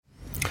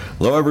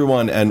Hello,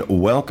 everyone, and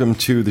welcome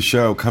to the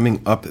show.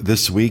 Coming up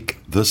this week,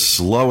 the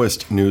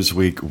slowest news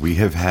week we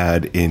have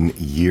had in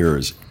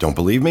years. Don't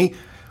believe me?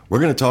 We're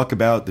going to talk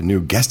about the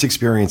new guest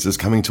experiences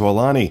coming to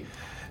Aulani,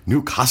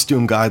 new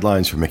costume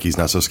guidelines for Mickey's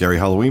Not So Scary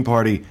Halloween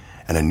Party,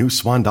 and a new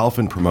Swan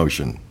Dolphin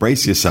promotion.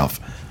 Brace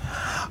yourself.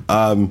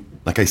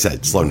 Like I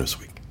said, slow news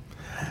week.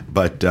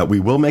 But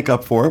we will make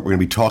up for it. We're going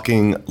to be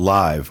talking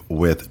live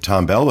with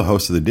Tom Bell, the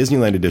host of the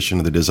Disneyland edition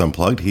of the Diz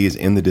Unplugged. He is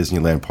in the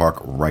Disneyland park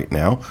right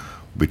now.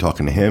 We'll be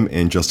talking to him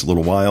in just a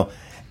little while.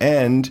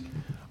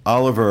 And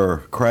Oliver,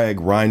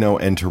 Craig, Rhino,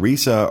 and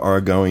Teresa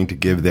are going to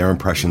give their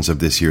impressions of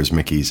this year's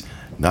Mickey's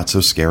Not So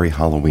Scary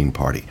Halloween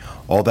Party.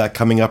 All that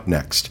coming up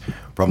next.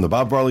 From the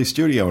Bob Varley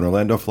Studio in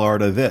Orlando,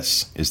 Florida,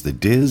 this is the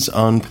Diz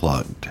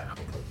Unplugged.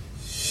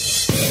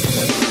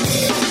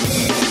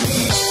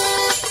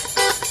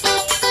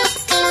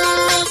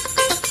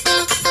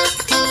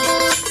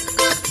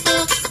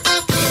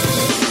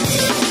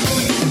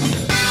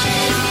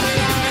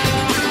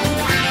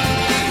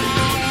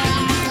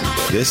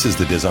 This is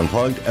the Diz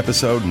Unplugged,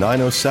 episode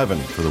 907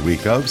 for the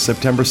week of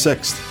September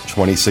 6th,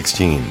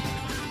 2016.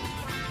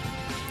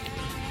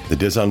 The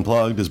Diz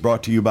Unplugged is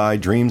brought to you by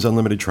Dreams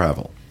Unlimited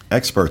Travel,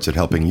 experts at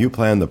helping you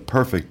plan the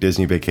perfect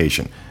Disney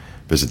vacation.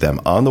 Visit them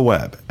on the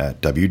web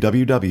at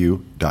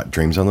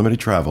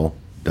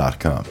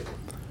www.dreamsunlimitedtravel.com.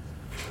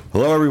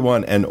 Hello,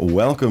 everyone, and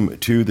welcome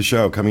to the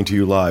show, coming to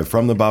you live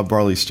from the Bob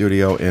Varley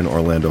Studio in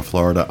Orlando,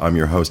 Florida. I'm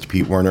your host,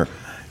 Pete Werner,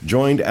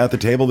 joined at the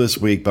table this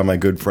week by my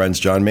good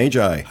friends John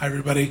Magi. Hi,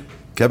 everybody.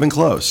 Kevin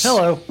Close.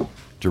 Hello.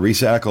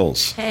 Teresa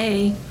Eccles.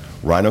 Hey.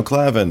 Rhino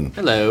Clavin.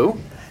 Hello.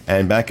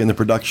 And back in the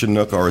production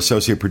nook, our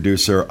associate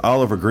producer,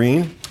 Oliver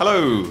Green.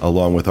 Hello.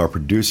 Along with our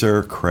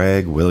producer,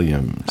 Craig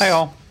Williams. Hi,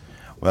 all.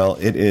 Well,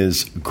 it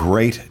is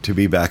great to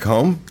be back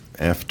home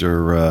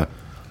after a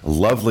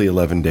lovely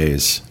 11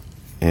 days.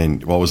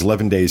 And, well, it was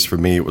 11 days for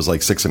me. It was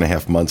like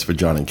 6.5 months for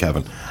John and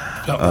Kevin.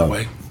 Felt that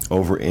way.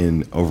 Over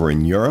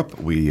in Europe,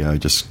 we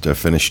just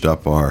finished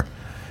up our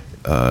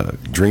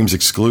Dreams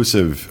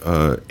exclusive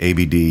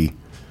ABD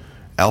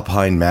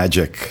Alpine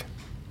Magic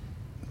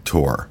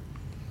tour,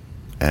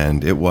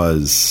 and it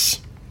was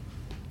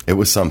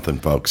something,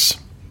 folks.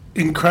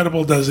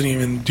 Incredible doesn't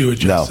even do it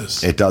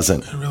justice. No, it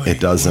doesn't. It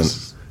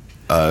doesn't.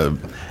 I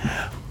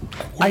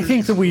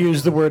think that we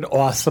use the word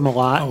awesome a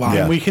lot.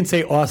 Yeah. And we can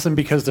say awesome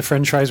because the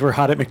French fries were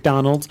hot at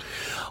McDonald's.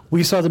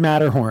 We saw the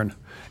Matterhorn,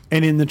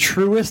 and in the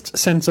truest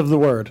sense of the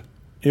word,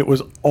 it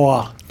was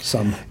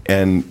awesome.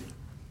 And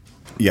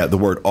yeah, the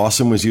word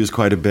awesome was used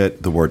quite a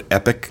bit. The word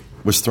epic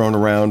was thrown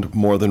around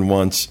more than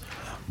once.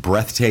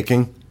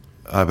 Breathtaking.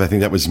 I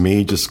think that was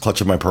me just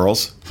clutching my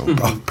pearls.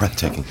 Oh,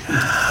 breathtaking.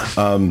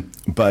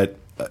 But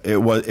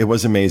it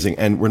was amazing.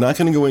 And we're not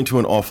going to go into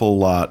an awful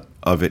lot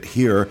of it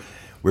here.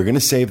 We're going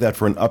to save that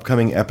for an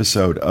upcoming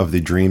episode of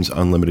the Dreams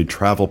Unlimited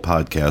Travel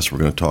podcast. We're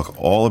going to talk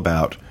all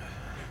about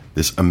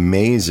this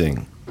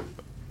amazing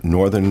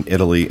Northern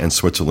Italy and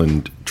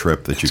Switzerland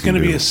trip that you can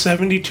do. It's going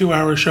to be a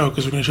 72-hour show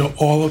because we're going to show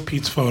all of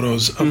Pete's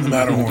photos of the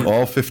Matterhorn. All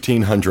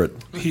 1,500.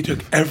 He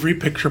took every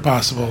picture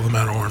possible of the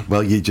Matterhorn.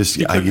 Well, you just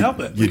couldn't help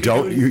it. You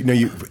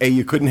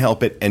couldn't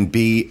help it, and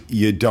B,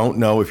 you don't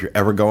know if you're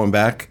ever going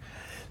back.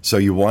 So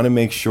you want to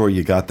make sure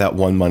you got that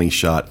one money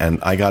shot, and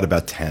I got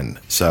about 10.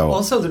 So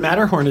Also, the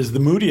Matterhorn is the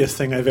moodiest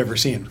thing I've ever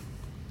seen.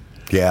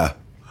 Yeah.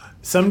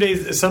 Some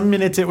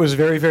minutes it was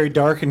very, very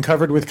dark and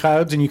covered with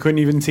clouds, and you couldn't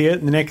even see it.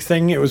 And the next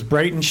thing, it was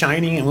bright and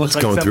shiny and looked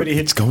like somebody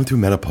It's going through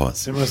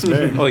menopause. It must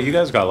be. Well, you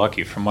guys got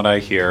lucky. From what I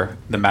hear,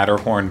 the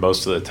Matterhorn,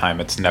 most of the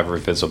time, it's never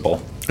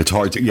visible. It's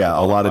hard to,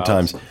 a lot of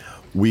times.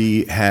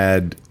 We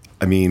had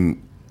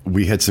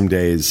some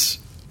days,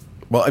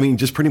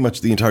 just pretty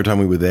much the entire time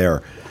we were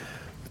there,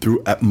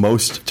 at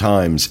most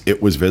times,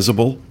 it was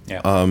visible.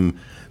 Yeah.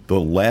 The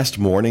last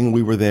morning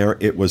we were there,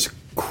 it was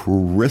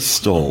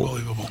crystal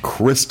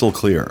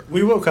clear.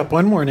 We woke up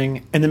one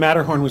morning and the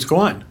Matterhorn was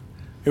gone.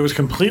 It was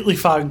completely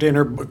fogged in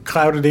or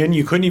clouded in.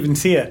 You couldn't even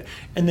see it.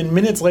 And then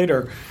minutes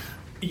later,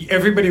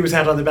 everybody was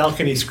out on the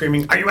balcony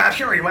screaming, "Are you out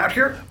here? Are you out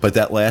here?" But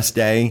that last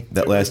day,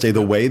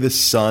 the way the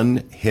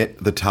sun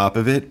hit the top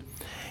of it,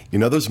 you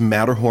know those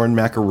Matterhorn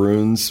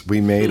macaroons we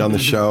made on the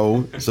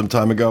show some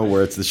time ago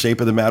where it's the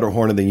shape of the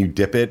Matterhorn and then you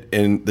dip it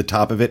in the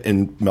top of it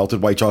in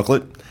melted white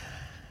chocolate?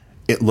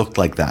 It looked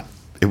like that.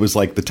 It was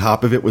like the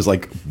top of it was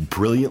like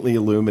brilliantly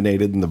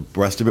illuminated and the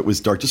rest of it was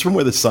dark just from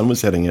where the sun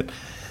was hitting it.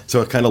 So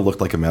it kind of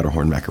looked like a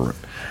Matterhorn macaroon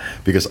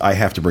because I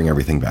have to bring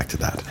everything back to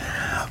that.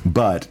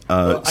 But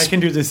I can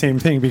do the same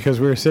thing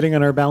because we were sitting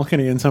on our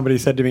balcony and somebody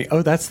said to me,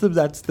 "Oh, that's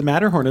the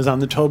Matterhorn is on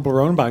the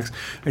Toblerone box."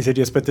 I said,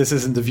 "Yes, but this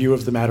isn't the view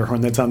of the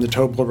Matterhorn that's on the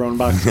Toblerone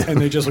box."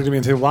 And they just looked at me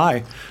and said,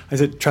 "Why?" I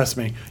said, "Trust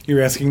me,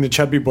 you're asking the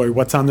chubby boy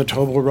what's on the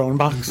Toblerone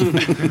box."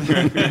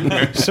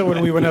 So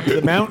when we went up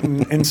the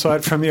mountain and saw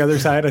it from the other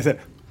side, I said,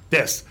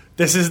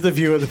 This is the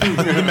view of the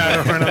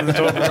Matterhorn on the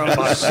Toblerone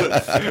box.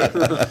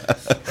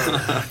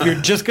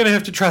 You're just going to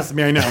have to trust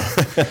me, I know.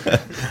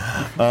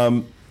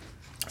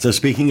 So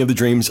speaking of the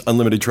Dreams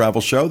Unlimited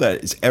Travel show,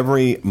 that is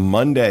every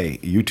Monday,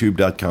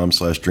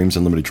 youtube.com/Dreams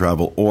Unlimited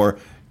Travel or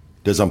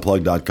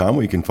disunplug.com,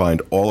 where you can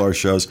find all our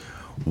shows.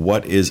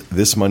 What is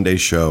this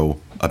Monday's show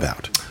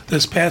about?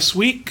 This past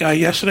week,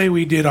 yesterday,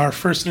 we did our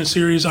first in a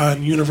series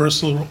on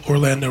Universal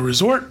Orlando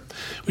Resort.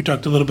 We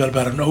talked a little bit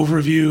about an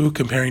overview,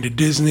 comparing to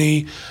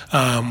Disney,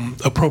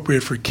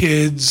 appropriate for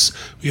kids.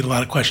 We had a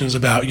lot of questions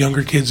about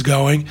younger kids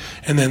going.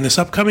 And then this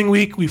upcoming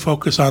week, we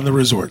focus on the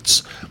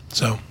resorts.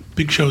 So,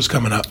 big shows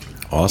coming up.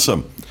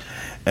 Awesome.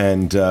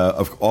 And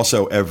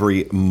also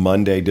every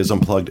Monday,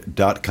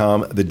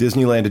 disunplugged.com, the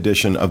Disneyland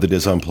edition of the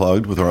Dis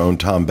Unplugged with our own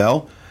Tom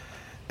Bell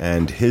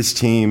and his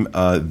team.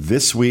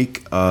 This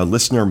week,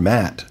 listener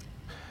Matt,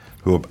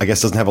 who I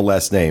guess doesn't have a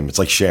last name. It's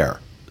like Cher.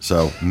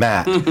 So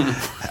Matt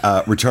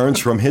returns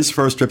from his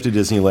first trip to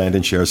Disneyland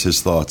and shares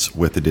his thoughts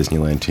with the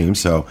Disneyland team.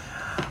 So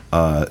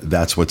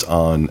that's what's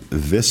on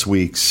this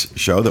week's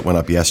show that went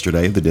up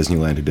yesterday, the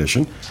Disneyland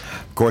edition.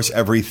 Of course,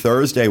 every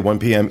Thursday, 1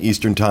 p.m.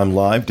 Eastern Time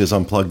live,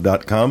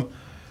 disunplugged.com,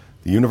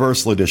 the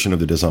Universal edition of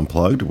the Dis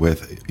Unplugged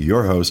with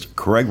your host,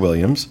 Craig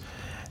Williams,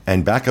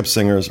 and backup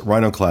singers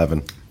Rhino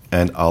Clavin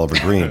and Oliver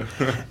Green.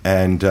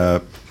 And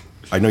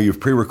I know you've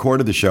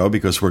pre-recorded the show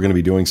because we're going to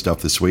be doing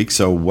stuff this week.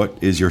 So what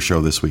is your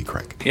show this week,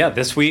 Craig? Yeah,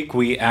 this week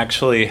we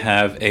actually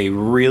have a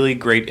really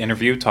great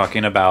interview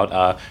talking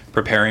about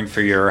preparing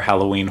for your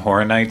Halloween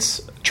Horror Nights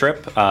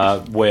trip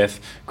with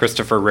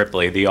Christopher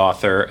Ripley, the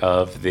author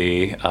of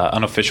the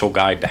unofficial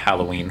guide to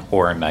Halloween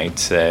Horror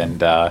Nights. And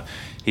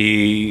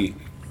the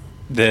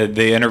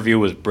interview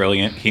was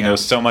brilliant. He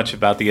knows so much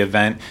about the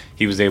event.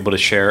 He was able to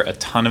share a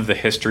ton of the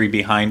history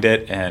behind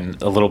it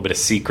and a little bit of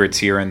secrets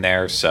here and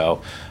there.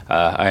 So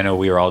I know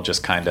we were all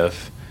just kind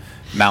of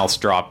mouths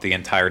dropped the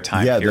entire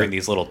time hearing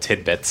these little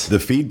tidbits. The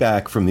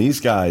feedback from these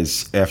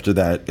guys after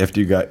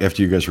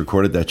you guys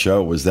recorded that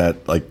show was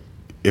that like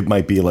it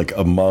might be like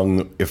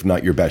among, if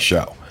not your best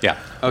show. Yeah.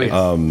 Oh,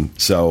 yeah.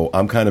 So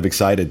I'm kind of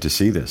excited to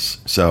see this.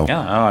 So yeah,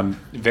 I'm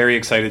very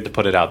excited to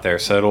put it out there.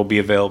 So it'll be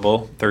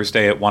available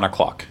Thursday at 1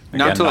 o'clock.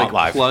 Not to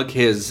live. Plug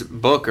his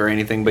book or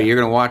anything, but you're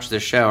going to watch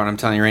this show, and I'm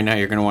telling you right now,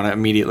 you're going to want to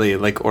immediately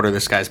order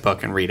this guy's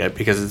book and read it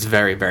because it's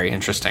very, very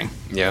interesting.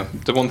 Yeah,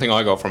 the one thing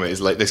I got from it is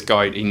this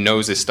guy, he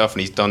knows his stuff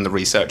and he's done the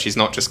research. He's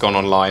not just gone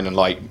online and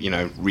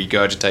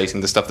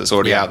regurgitating the stuff that's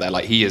already out there.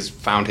 Like he has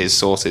found his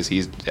sources.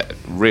 He's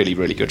really,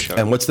 really good show.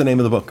 And what's the name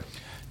of the book?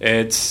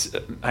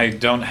 I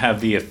don't have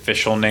the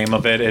official name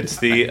of it. It's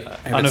the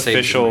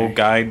unofficial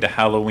guide to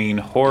Halloween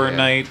Horror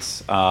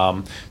Nights,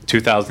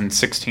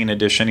 2016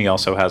 edition. He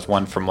also has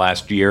one from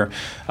last year,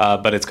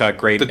 but it's got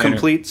great. The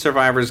Complete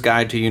Survivor's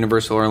Guide to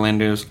Universal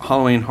Orlando's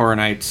Halloween Horror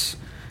Nights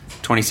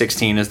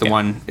 2016 is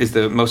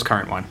the most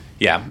current one.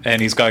 Yeah,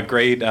 and he's got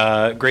great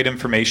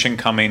information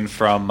coming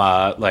from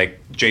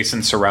Jason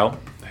Sorrell,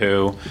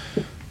 who,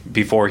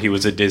 before he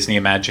was a Disney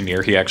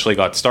Imagineer, he actually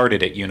got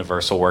started at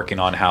Universal working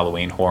on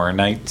Halloween Horror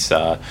Nights.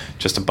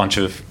 Just a bunch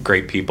of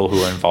great people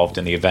who are involved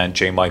in the event.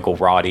 J. Michael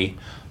Roddy,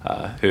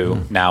 who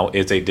now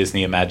is a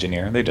Disney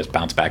Imagineer. They just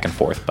bounce back and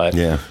forth. But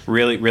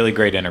really, really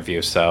great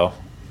interview. So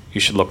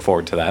you should look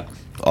forward to that.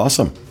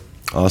 Awesome.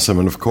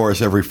 And, of course,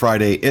 every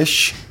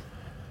Friday-ish,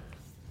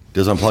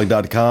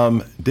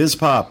 disunplug.com,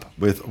 Dispop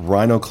with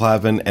Rhino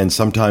Clavin and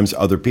sometimes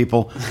other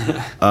people.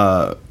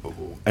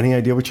 Any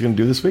idea what you're going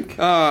to do this week? It's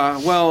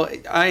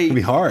going to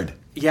be hard.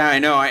 Yeah, I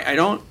know. I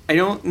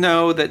don't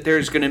know that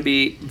there's going to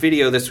be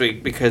video this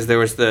week because there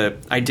was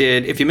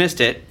if you missed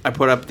it, I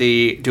put up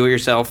the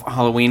do-it-yourself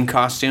Halloween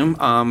costume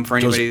for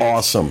anybody. It was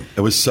awesome.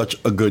 It was such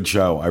a good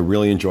show. I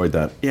really enjoyed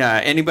that.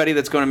 Yeah, anybody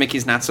that's going to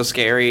Mickey's Not So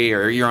Scary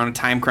or you're on a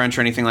time crunch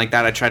or anything like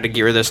that, I tried to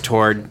gear this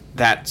toward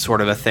that sort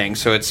of a thing.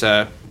 So it's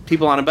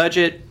people on a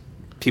budget,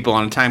 people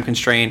on a time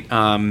constraint,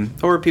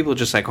 or people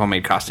just like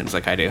homemade costumes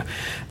like I do.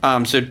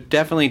 So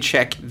definitely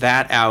check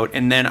that out.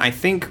 And then I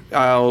think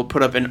I'll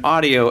put up an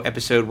audio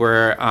episode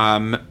where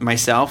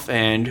myself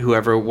and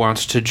whoever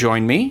wants to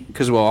join me,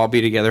 because we'll all be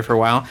together for a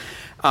while,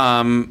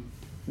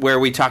 where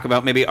we talk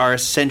about maybe our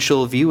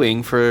essential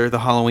viewing for the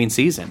Halloween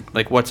season.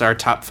 Like what's our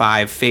top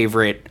 5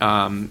 favorite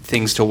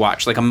things to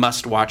watch, like a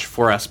must-watch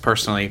for us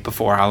personally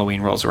before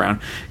Halloween rolls around,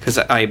 because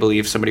I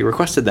believe somebody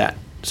requested that.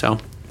 So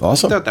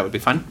awesome. I thought that would be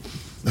fun.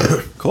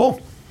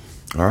 Cool.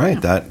 All right.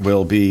 That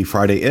will be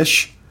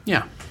Friday-ish.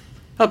 Yeah.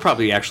 It'll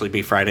probably actually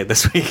be Friday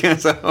this week.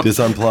 So.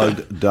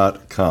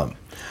 Disunplugged.com.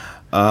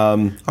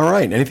 All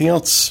right. Anything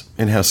else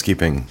in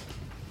housekeeping?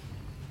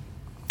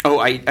 Oh,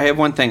 I have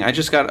one thing. I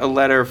just got a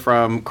letter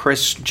from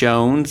Chris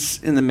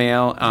Jones in the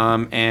mail,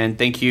 and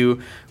thank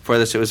you for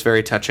this. It was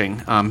very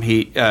touching.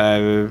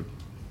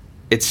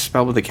 It's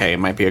spelled with a K. It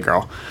might be a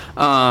girl.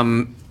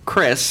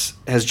 Chris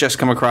has just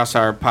come across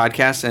our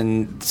podcast,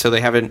 and so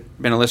they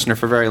haven't been a listener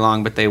for very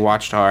long, but they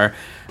watched our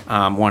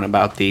one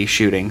about the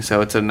shooting. So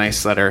it's a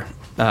nice letter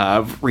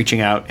reaching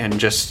out and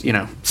just,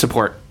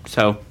 support.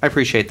 So I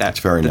appreciate that. It's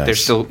very nice.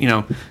 There's still,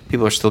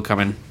 people are still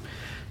coming,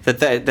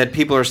 that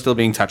people are still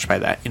being touched by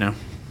that,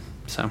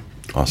 So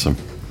awesome.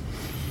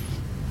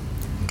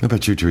 What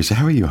about you, Teresa?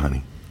 How are you,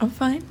 honey? I'm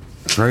fine.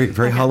 Very,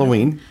 very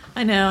Halloween.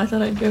 I know. I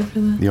thought I'd go for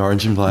The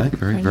orange and black.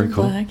 Very, orange very and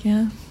cool. Black,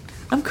 yeah.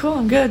 I'm cool.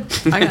 I'm good.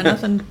 I got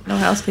nothing. No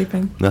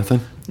housekeeping. Nothing?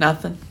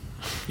 Nothing.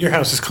 Your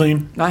house is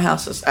clean. My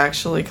house is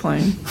actually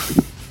clean.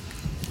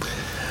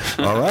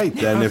 All right,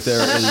 then if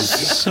there is...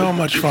 So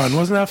much fun.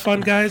 Wasn't that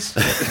fun, guys?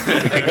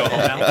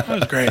 That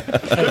was great.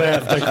 I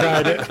laughed. I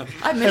cried.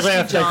 I missed you,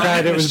 I John.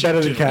 cried. It was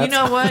better than cats. You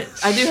know what?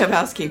 I do have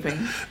housekeeping.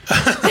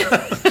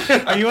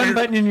 Are you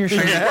unbuttoning your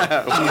shirt?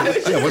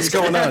 Yeah, what's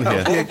going on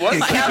here?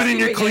 You keep it in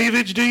your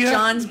cleavage, do you?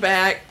 John's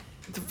back.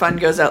 The fun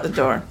goes out the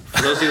door.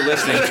 For those of you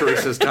listening,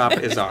 Teresa's top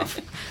is off.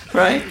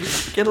 Right?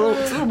 It's a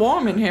little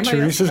warm in here.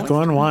 Teresa's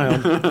gone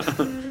wild.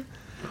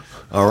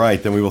 All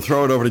right, then we will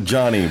throw it over to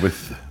Johnny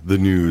with the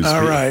news.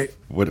 All right.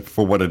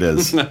 For what it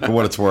is, for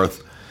what it's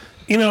worth.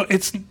 You know,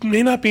 it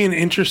may not be an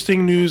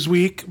interesting news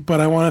week, but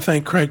I want to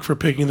thank Craig for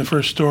picking the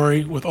first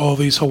story with all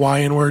these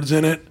Hawaiian words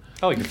in it.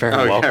 Oh, you're very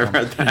Oh, yeah, I welcome.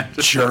 read that.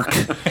 Jerk.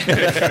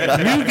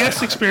 New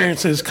guest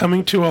experiences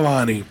coming to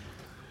Aulani.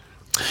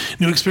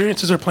 New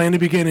experiences are planned to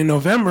begin in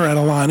November at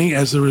Aulani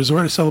as the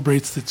resort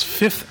celebrates its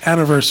 5th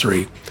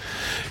anniversary.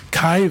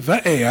 Kai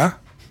Va'ea,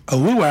 a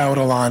luau at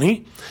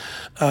Aulani,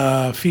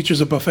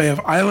 features a buffet of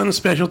island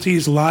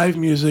specialties, live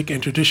music,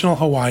 and traditional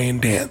Hawaiian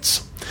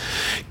dance.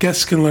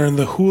 Guests can learn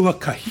the hula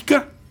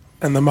kahika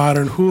and the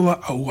modern hula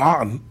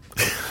awan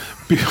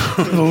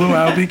before the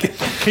luau begins.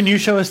 Can you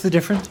show us the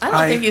difference? I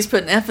don't think he's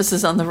putting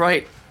emphasis on the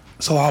right.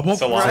 Syllable?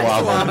 The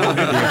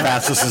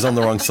emphasis is on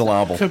the wrong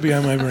syllable. Could be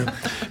on my brain.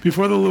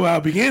 Before the luau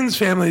begins,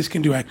 families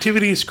can do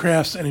activities,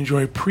 crafts, and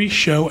enjoy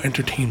pre-show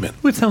entertainment.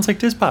 Ooh, it sounds like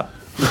Diz Pop.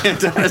 It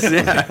does,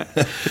 yeah.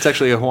 It's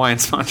actually a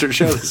Hawaiian-sponsored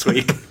show this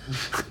week.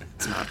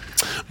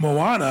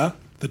 Moana,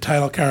 the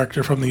title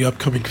character from the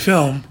upcoming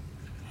film,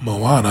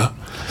 Moana,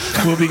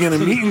 will begin a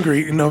meet and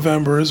greet in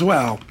November as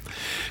well.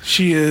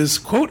 She is,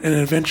 quote, an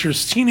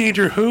adventurous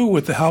teenager who,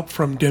 with the help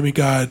from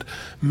demigod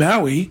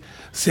Maui,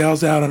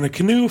 sails out on a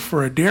canoe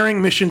for a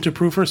daring mission to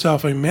prove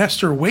herself a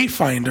master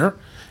wayfinder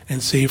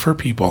and save her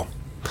people.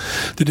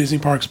 The Disney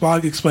Parks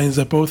blog explains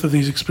that both of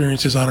these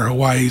experiences honor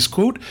Hawaii's,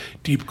 quote,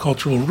 deep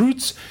cultural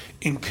roots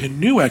in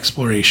canoe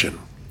exploration,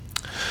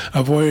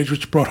 a voyage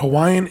which brought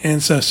Hawaiian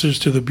ancestors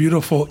to the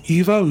beautiful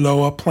Iwa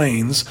Loa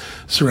Plains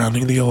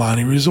surrounding the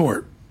Aulani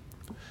Resort.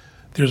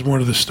 There's more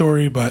to the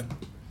story, but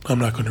I'm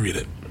not going to read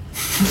it.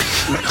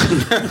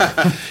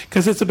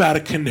 Because it's about a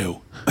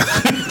canoe.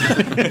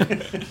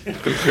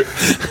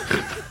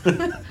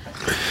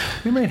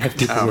 We might have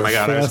people. Oh who are my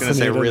god, I was going to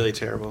say fascinated. really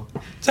terrible.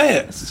 Say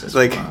it. It's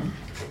like,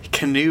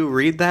 can you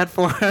read that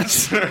for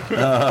us?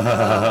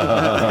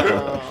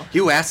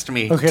 You asked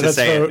me Okay, to let's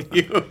say vote.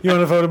 it. You want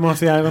to vote him off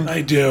the island?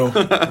 I do.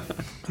 I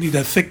need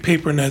that thick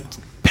paper and that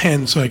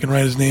pen so I can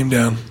write his name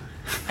down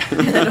And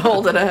then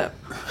hold it up.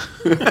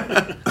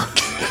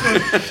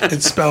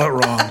 and spell it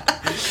wrong.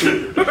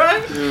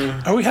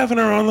 Are we having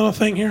our own little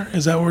thing here?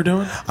 Is that what we're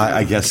doing?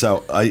 I guess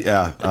so.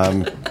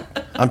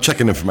 I'm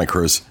checking in for my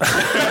cruise.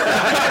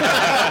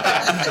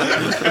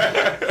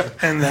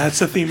 And that's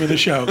the theme of the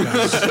show,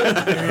 guys.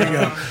 There you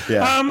go.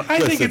 Yeah. I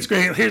think it's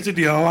great. Here's the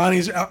deal.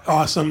 Aulani's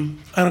awesome.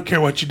 I don't care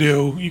what you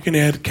do. You can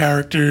add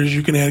characters.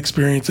 You can add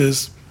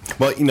experiences.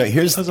 Well, you know,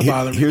 Doesn't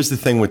bother me. here's the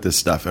thing with this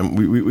stuff, and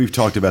we've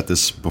talked about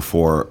this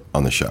before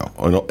on the show.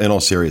 In all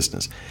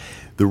seriousness,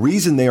 the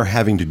reason they are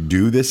having to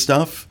do this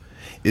stuff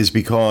is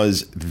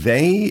because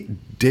they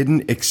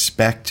didn't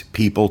expect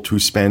people to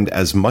spend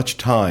as much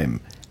time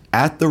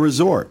at the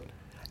resort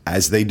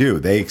as they do.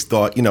 They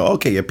thought, you know,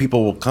 okay, yeah,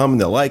 people will come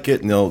and they'll like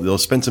it and they'll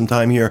spend some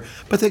time here,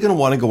 but they're going to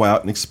want to go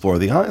out and explore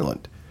the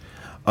island.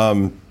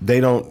 They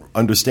don't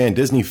understand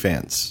Disney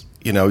fans.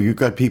 You know, you've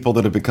got people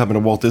that have been coming to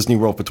Walt Disney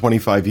World for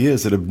 25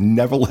 years that have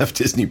never left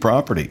Disney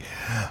property.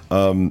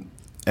 And,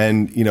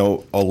 you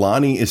know,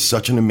 Aulani is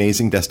such an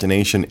amazing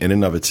destination in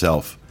and of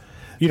itself.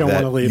 You don't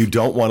want to leave. You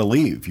don't want to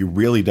leave. You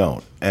really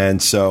don't.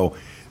 And so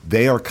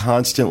they are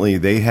constantly,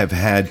 they have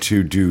had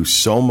to do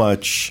so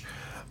much,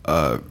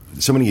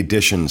 so many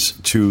additions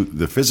to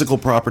the physical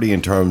property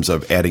in terms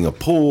of adding a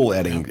pool,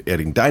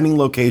 adding dining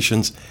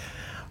locations,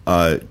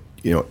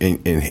 you know, in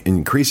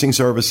increasing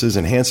services,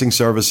 enhancing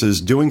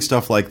services, doing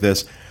stuff like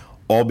this,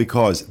 all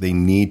because they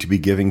need to be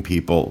giving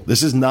people.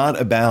 This is not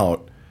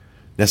about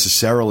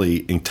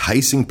necessarily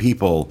enticing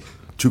people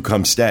to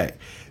come stay.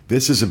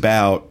 This is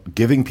about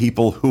giving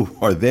people who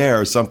are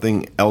there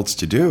something else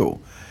to do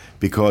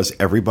because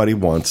everybody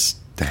wants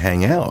to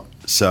hang out.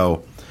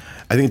 So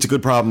I think it's a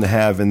good problem to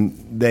have, and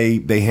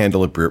they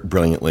handle it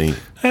brilliantly.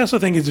 I also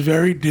think it's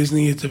very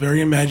Disney. It's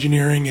very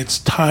Imagineering. It's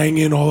tying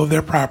in all of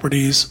their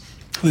properties.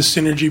 The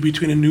synergy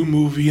between a new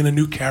movie and a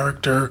new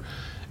character,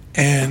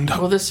 and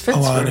Well, this fits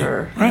Aulani. for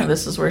her. Right.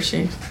 This is where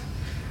she.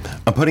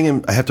 I'm putting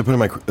in. I have to put in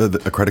my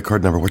a credit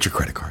card number. What's your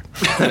credit card?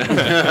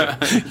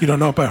 You don't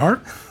know it by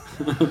heart?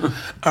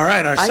 All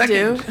right, our I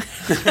second.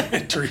 do.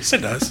 Teresa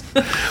does.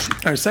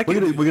 Our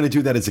second. We're gonna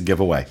do that as a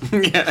giveaway.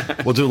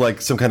 Yeah. We'll do like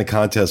some kind of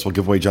contest. We'll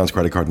give away John's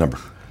credit card number.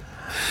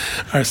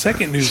 Our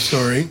second news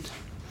story.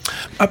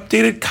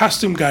 Updated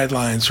costume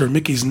guidelines for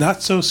Mickey's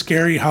Not So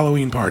Scary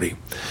Halloween Party.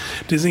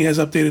 Disney has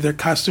updated their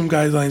costume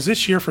guidelines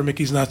this year for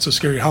Mickey's Not So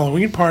Scary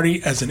Halloween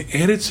Party as an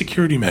added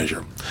security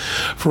measure.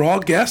 For all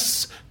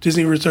guests,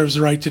 Disney reserves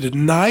the right to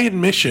deny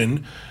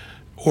admission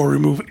or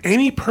remove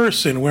any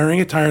person wearing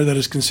attire that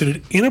is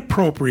considered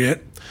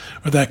inappropriate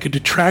or that could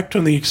detract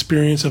from the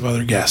experience of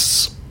other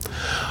guests.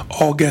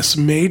 All guests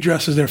may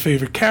dress as their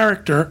favorite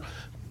character.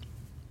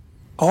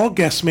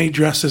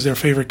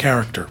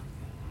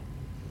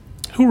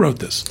 Who wrote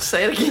this?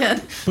 Say it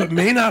again. But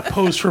may not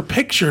pose for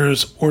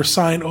pictures or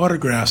sign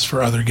autographs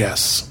for other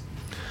guests.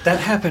 That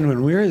happened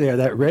when we were there.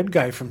 That red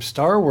guy from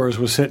Star Wars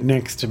was sitting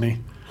next to me.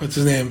 What's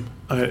his name?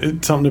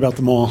 It's something about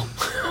the mall.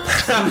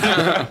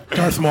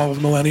 Darth Maul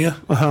of Millennia.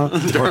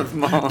 Darth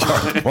Maul.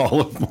 Darth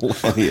Maul of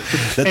Millennia.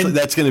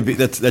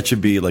 That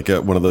should be like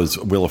one of those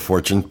Wheel of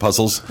Fortune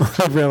puzzles.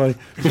 Really?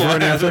 Before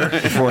and after.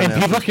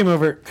 And people came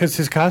over because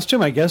his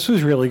costume, I guess,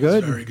 was really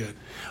good. Very good.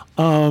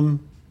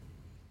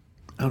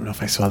 I don't know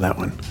if I saw that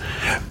one,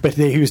 but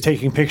he was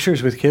taking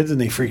pictures with kids and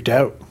they freaked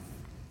out.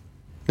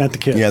 Not the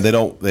kids. Yeah, they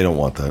don't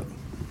want that.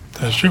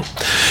 That's true.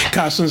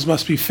 Costumes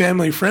must be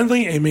family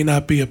friendly and may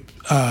not be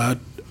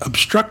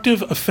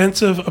obstructive,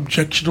 offensive,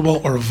 objectionable,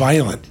 or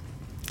violent.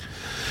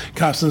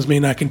 Costumes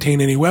may not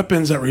contain any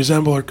weapons that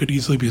resemble or could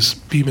easily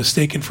be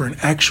mistaken for an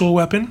actual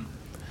weapon.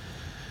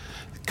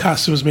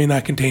 Costumes may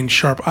not contain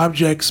sharp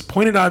objects,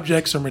 pointed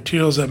objects, or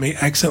materials that may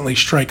accidentally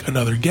strike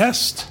another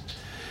guest.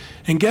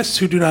 And guests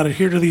who do not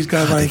adhere to these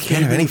guidelines... They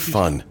can't have any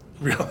fun.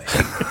 Really?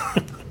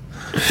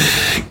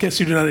 Guests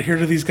who do not adhere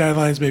to these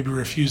guidelines may be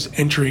refused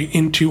entry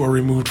into or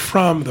removed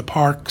from the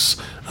parks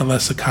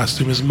unless the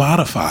costume is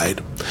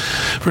modified.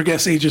 For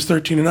guests ages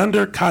 13 and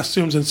under,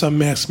 costumes and some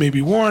masks may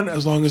be worn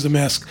as long as the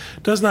mask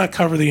does not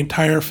cover the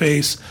entire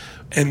face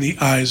and the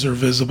eyes are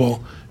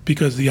visible,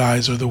 because the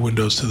eyes are the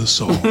windows to the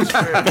soul.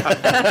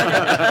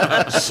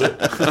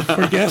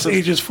 For guests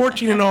ages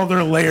 14 and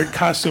older, layered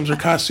costumes or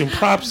costume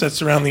props that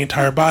surround the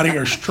entire body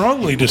are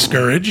strongly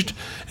discouraged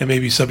and may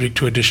be subject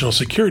to additional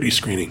security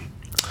screening.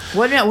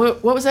 What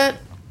was that?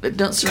 That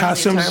don't surround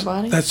the entire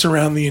body? That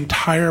surround the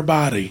entire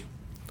body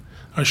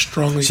are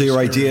strongly So your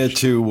idea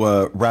discouraged.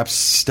 to wrap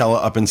Stella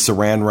up in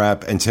saran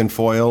wrap and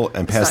tinfoil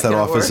and pass not that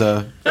gonna off as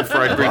a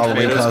Fried green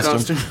Halloween tomatoes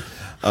costume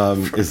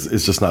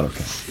is just not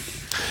okay.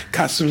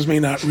 Costumes may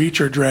not reach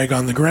or drag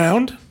on the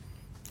ground.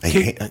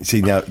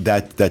 See, now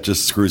that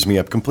just screws me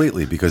up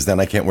completely, because then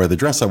I can't wear the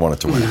dress I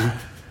wanted to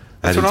wear.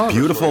 That's And what all it's of us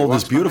beautiful, wear.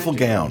 this Walks beautiful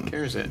behind you. gown. Who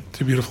cares it? It's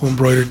a beautiful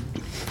embroidered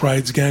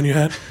bride's gown you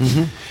had.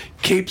 Mm-hmm.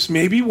 Capes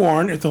may be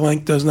worn if the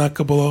length does not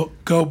go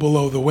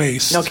below the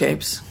waist. No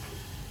capes.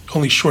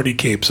 Only shorty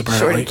capes,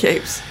 apparently. Shorty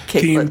capes.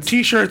 Themed Capelets.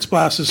 T-shirts,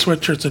 blouses,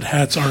 sweatshirts, and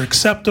hats are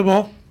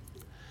acceptable.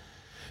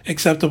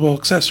 Acceptable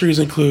accessories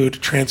include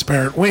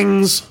transparent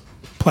wings,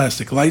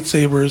 plastic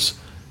lightsabers,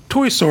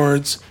 toy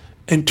swords,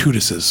 and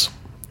tutuses.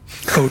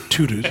 Oh,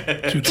 tutus. No,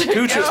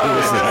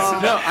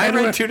 I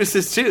read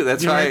Tutuses too.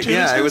 That's You why. read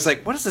Yeah, I Tutuses? was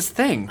like, "What is this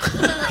thing?"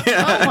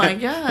 Oh my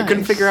god! I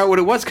couldn't figure out what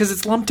it was because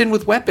it's lumped in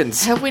with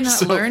weapons. Have we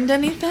not learned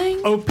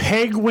anything? Oh,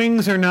 peg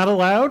wings are not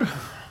allowed?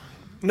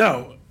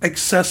 No,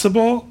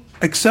 acceptable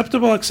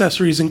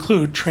accessories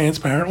include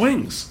transparent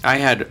wings. I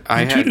had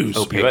tutus.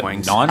 You opaque had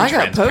wings. I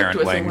got poked non-transparent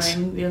with wings. a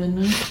wing the other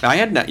night. I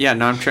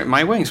had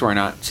my wings were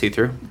not see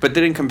through, but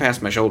they didn't come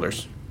past my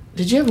shoulders.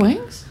 Did you have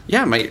wings?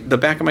 Yeah, the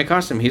back of my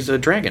costume. He's a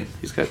dragon.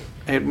 I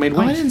had made Oh,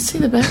 I wings. didn't see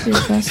the back of your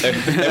costume.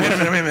 Wait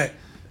a minute.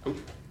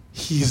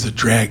 He's a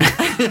dragon.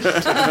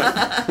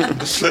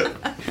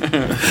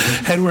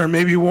 Headwear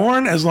may be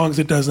worn as long as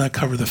it does not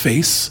cover the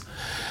face,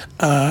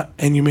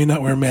 and you may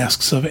not wear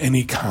masks of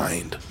any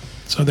kind.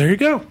 So there you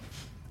go.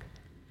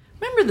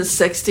 Remember the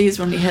 60s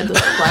when you had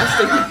those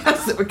plastic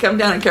masks that would come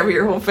down and cover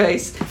your whole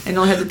face and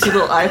only had the two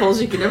little eye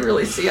holes you could never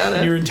really see out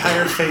of? Your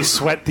entire face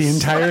sweat the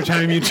entire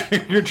time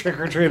you're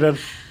trick-or-treated.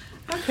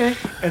 Okay.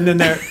 And then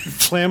that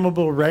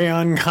flammable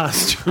rayon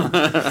costume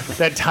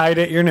that tied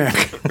at your neck.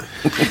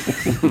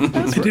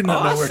 I did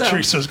not know where awesome.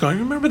 Teresa was going.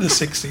 Remember the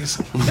 60s?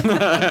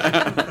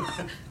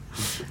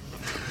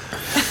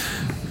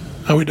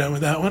 Are we done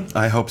with that one?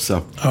 I hope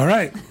so. All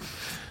right.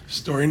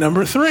 Story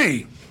number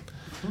 3.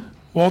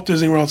 Walt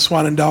Disney World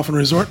Swan and Dolphin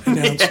Resort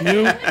announced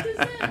new...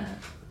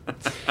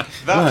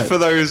 That, for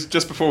those,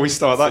 just before we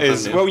start, that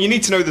is, well, you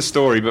need to know the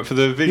story, but for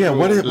the visual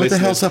what the listeners,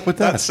 hell's up with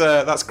that?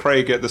 That's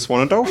Craig at the Swan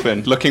and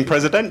Dolphin, looking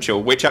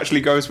presidential, which actually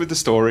goes with the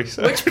story.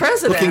 So. Which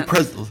president?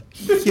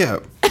 Yeah.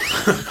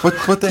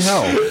 What the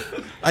hell?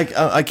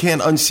 I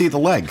can't unsee the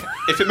leg.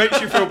 If it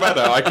makes you feel better,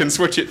 I can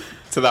switch it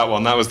to that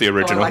one. That was the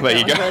original. Oh, I like there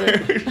you that go. one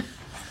better.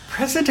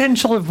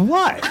 Presidential of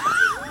what?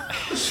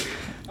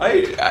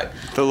 The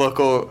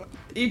local.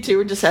 You two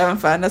were just having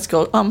fun. Let's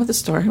go on with the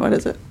story. What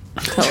is it?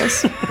 Tell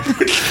us.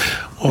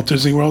 Walt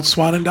Disney World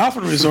Swan and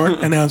Dolphin Resort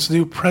announced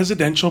new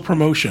presidential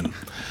promotion.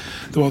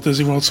 The Walt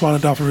Disney World Swan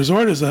and Dolphin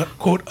Resort is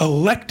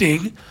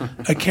electing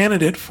a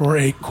candidate for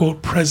a,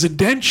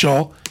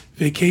 presidential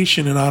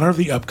vacation in honor of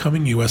the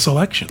upcoming U.S.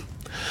 election.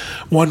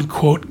 One,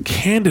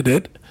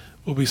 candidate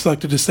will be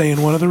selected to stay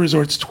in one of the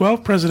resort's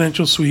 12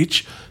 presidential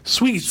suites.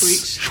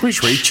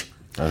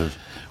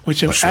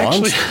 Which have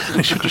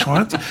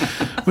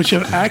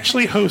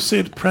actually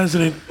hosted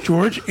President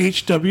George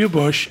H.W.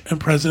 Bush and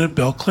President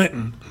Bill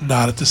Clinton,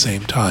 not at the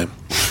same time.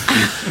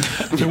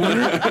 The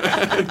winner,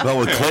 Well,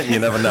 with Clinton, you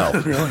never know.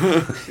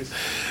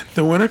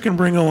 The winner can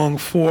bring along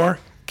 4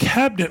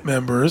 cabinet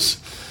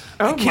members.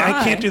 Oh,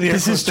 I can't do the.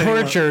 This is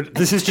torture.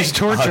 This is just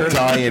torture. I'm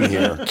dying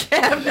here.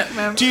 Cabinet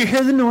member. Do you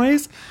hear the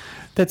noise?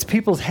 That's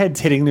people's heads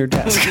hitting their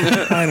desk.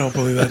 I don't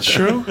believe that's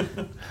true.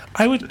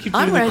 I would keep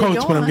I'm doing the ready to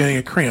quotes go when I'm on. getting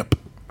a cramp.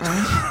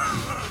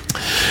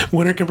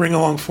 Winner can bring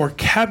along 4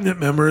 cabinet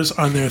members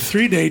on their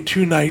 3-day,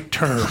 2-night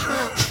term.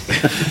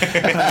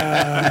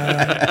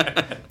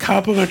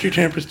 Complimentary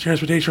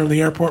transportation from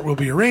the airport will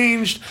be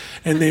arranged,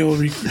 and they will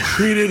be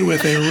greeted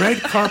with a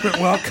red carpet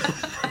welcome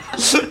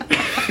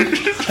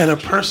and a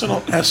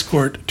personal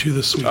escort to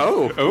the suite.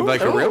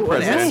 Like a real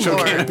what presidential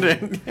escort?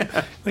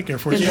 candidate. Like Air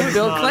Force In the One.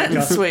 Bill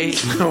Clinton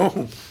suite.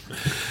 No.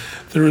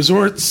 The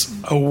resort's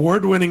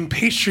award-winning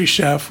pastry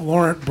chef,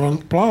 Laurent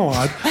Blanc,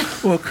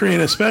 will create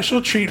a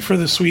special treat for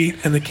the suite,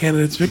 and the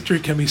candidate's victory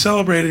can be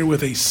celebrated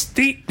with a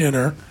state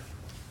dinner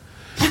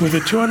with a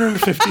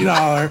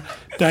 $250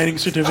 dining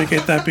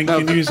certificate that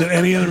can be used at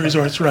any of the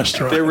resort's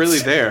restaurants. They're really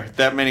there.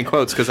 That many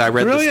quotes because I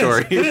read Really the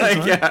story. is. It is, Like,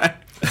 huh? yeah.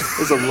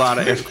 There's a lot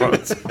of air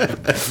quotes.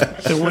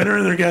 The winner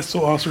and their guests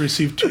will also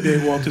receive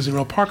 2-day Walt Disney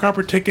World Park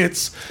Hopper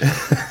tickets.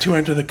 To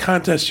enter the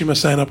contest, you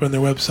must sign up on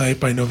their website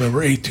by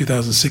November 8,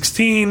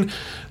 2016.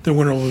 The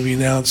winner will be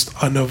announced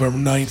on November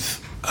 9th.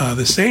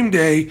 The same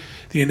day,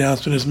 the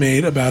announcement is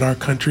made about our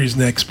country's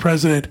next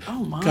president.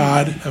 Oh, my.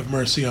 God have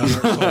mercy on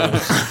our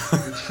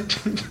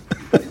souls.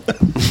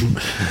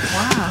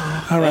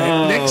 Wow. All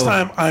right, next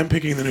time I'm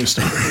picking the news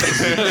story.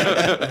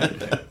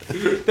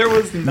 There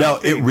was No,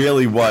 it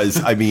really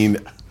was. I mean,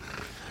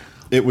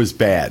 it was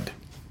bad.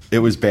 It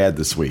was bad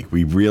this week.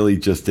 We really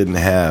just didn't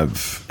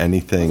have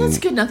anything. That's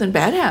good. Nothing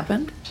bad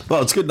happened.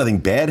 Well, it's good nothing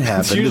bad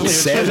happened. Usually It's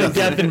it's sad usually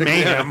nothing, death and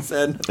mayhem.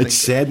 it's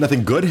sad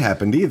nothing good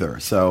happened either.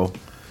 So,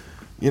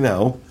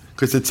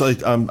 because it's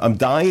like I'm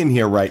dying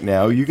here right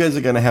now. You guys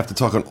are going to have to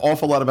talk an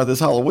awful lot about this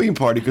Halloween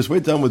party because we're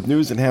done with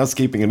news and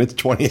housekeeping and it's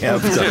 20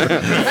 after.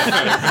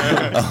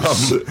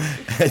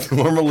 And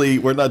normally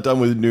we're not done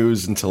with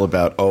news until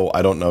about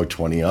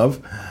 20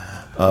 of.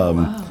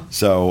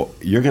 So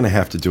you're going to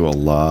have to do a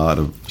lot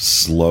of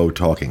slow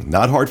talking.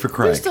 Not hard for We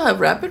Craig. still have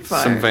rapid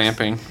fire. Some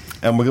vamping.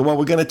 And we're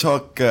going to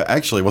talk.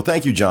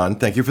 Thank you, John.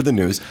 Thank you for the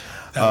news.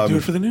 That'll do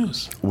it for the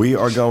news. We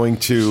are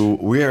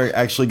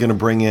actually going to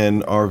bring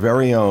in our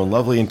very own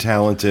lovely and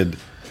talented.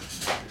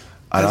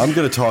 And I'm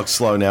going to talk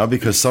slow now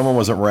because someone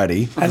wasn't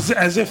ready.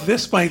 As if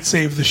this might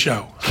save the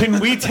show. Can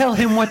we tell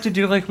him what to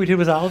do like we did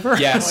with Oliver?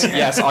 Yes,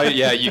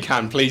 you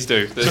can. Please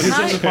do. So he's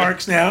in the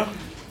parks now.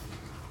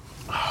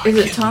 Is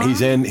it Tom?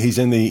 He's in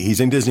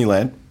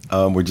Disneyland.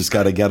 We just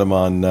got to get him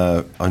on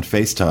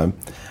FaceTime.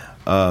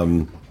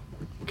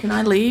 Can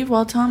I leave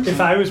while Tom's If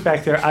I was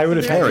back there, I would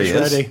have had There he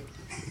this is. ready.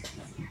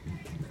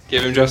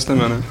 Give him just a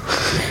minute.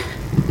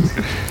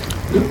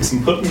 Oops,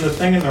 I'm putting the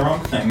thing in the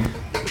wrong thing.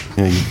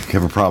 Yeah, you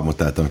have a problem with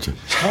that, don't you?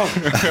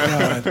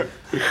 God.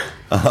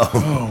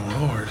 Oh,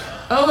 Lord.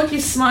 Oh, look,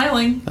 he's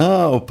smiling.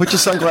 Oh, put your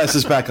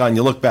sunglasses back on.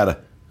 You look better.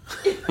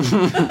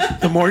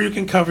 The more you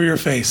can cover your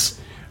face.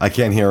 I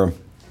can't hear him.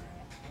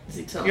 Is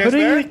he tall? Putting the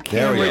There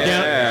camera we go.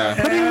 down.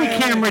 Putting the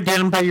camera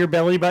down by your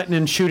belly button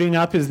and shooting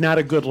up is not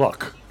a good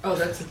look. Oh,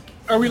 that's.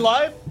 Are we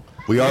live?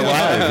 We are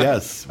live.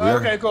 Yes. We are.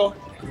 Okay, cool.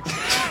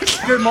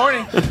 Good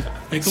morning. Make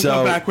him So-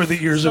 go back where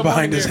the ears are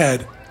behind his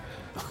head.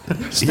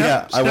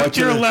 Yeah, I want to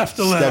you your to left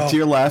a step little. to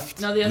your left.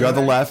 No, the other You're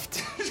the way.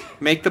 left.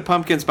 Make the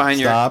pumpkins behind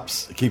your.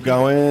 Stops. Keep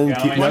going.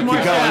 Keep One more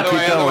going. step. Keep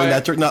Other going. way.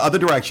 That's no, other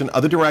direction.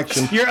 Other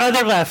direction. Your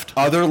other left.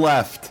 Other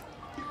left.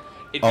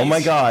 Oh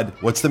my God!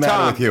 What's the matter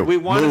Tom, with you? we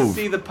want to Move.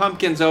 see the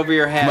pumpkins over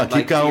your head. Come on, keep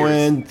like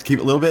going. ears. Keep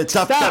it a little bit.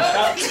 Stop.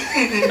 Stop.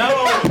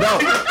 No. No.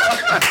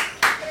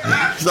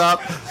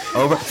 Stop.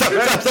 Over.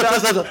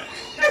 Stop.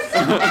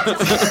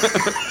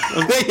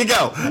 There you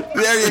go.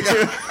 There you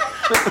go.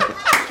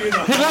 He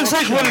looks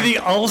like one of the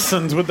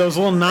Olsons with those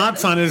little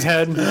knots on his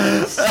head.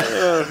 How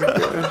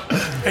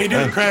you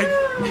doing, Craig?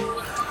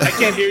 I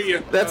can't hear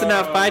you. That's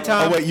enough. Bye,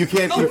 Tom. Oh wait, you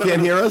can't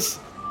hear us?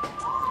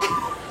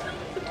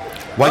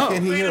 Why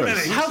can't he Wait a hear minute.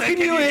 us? How can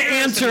you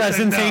answer us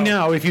and say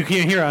no if you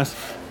can't hear us?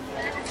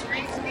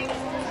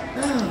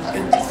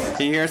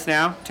 Can you hear us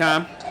now,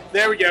 Tom?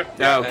 There we go. Okay.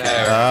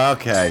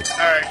 Okay.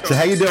 All right. So Cool.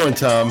 how you doing,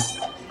 Tom?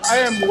 I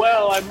am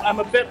well. I'm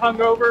a bit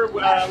hungover.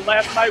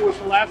 Last night was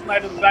the last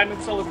night of the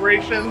Diamond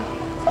Celebration.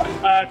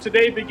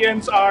 Today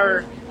begins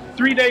our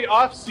 3-day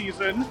off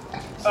season.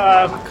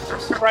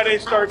 Friday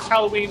starts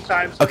Halloween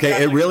time. So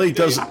Okay, it really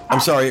does. I'm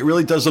sorry. It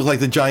really does look like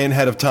the giant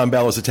head of Tom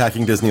Bell is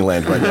attacking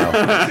Disneyland right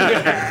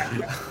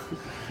now,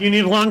 You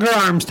need longer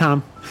arms,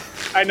 Tom.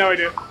 I know I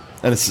do.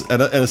 and a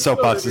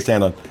soapbox to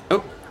stand on.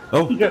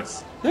 Oh,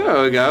 Yes.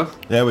 There we go.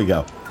 there we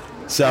go.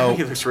 So,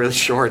 He looks really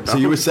short. Though. so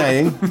you were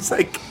saying It's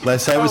like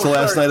last night was the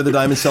last sorry. night of the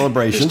Diamond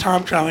Celebration. Is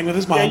Tom traveling with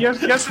his mom? Yeah,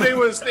 yesterday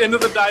was the end of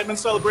the Diamond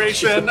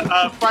Celebration.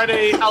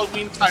 Friday,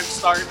 Halloween time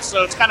starts,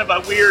 so it's kind of a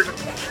weird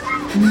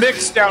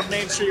mix down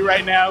Main Street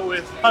right now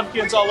with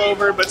pumpkins all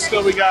over, but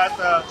still we got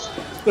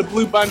the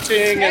blue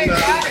bunting and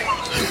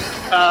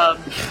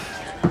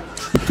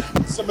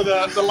some of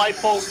the light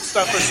poles and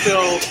stuff are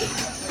still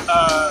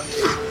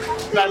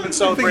Diamond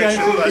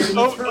Celebration.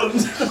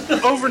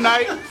 But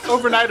overnight,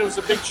 it was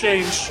a big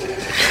change.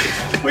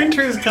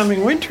 Winter is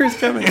coming. Winter is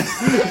coming.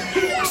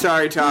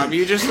 Sorry, Tom.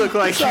 You just look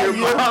like your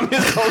mom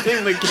is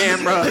holding the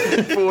camera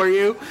for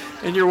you,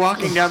 and you're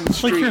walking down the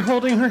street. Like you're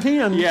holding her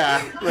hand.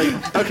 Yeah.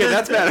 Like, okay,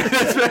 that's better.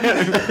 That's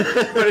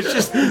better. But it's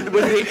just with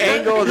the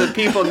angle of the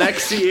people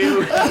next to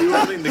you, you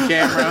holding the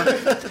camera.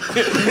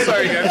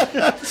 Sorry, guys.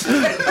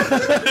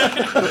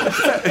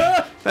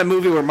 That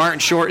movie where Martin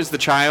Short is the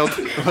child.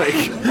 Like,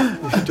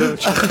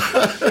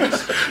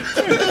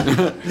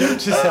 Note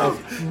to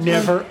self: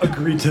 never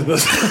agree to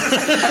this.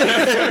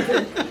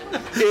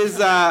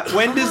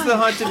 When does the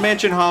Haunted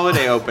Mansion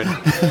Holiday open?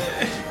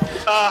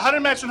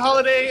 Haunted Mansion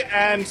Holiday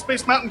and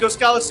Space Mountain Ghost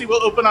Galaxy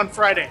will open on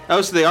Friday.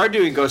 Oh, so they are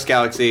doing Ghost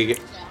Galaxy.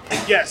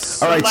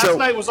 Yes. All right, last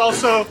night was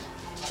also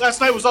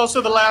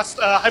the last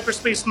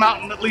Hyperspace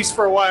Mountain, at least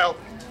for a while.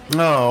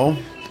 No.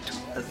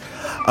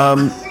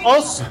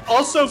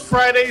 Also,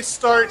 Friday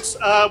starts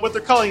what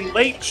they're calling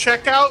late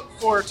checkout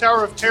for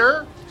Tower of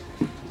Terror,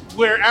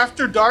 where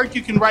after dark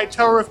you can ride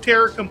Tower of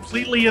Terror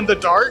completely in the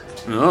dark.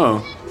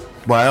 Oh.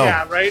 Wow.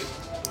 Yeah, right.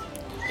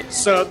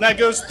 So that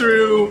goes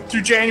through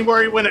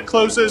January when it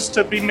closes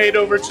to be made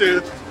over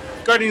to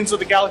Guardians of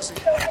the Galaxy.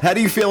 How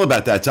do you feel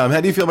about that, Tom?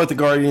 How do you feel about the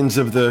Guardians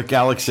of the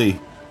Galaxy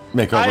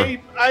makeover?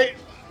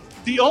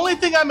 The only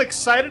thing I'm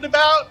excited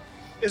about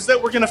is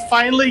that we're going to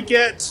finally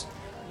get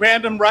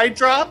random ride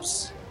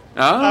drops.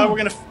 Oh.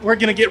 We're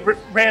gonna get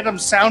random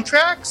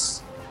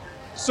soundtracks.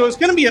 So it's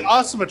going to be an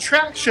awesome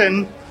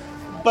attraction.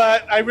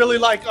 But I really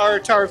like our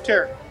Tower of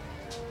Terror.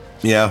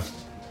 Yeah.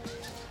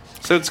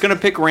 So it's going to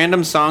pick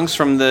random songs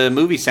from the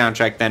movie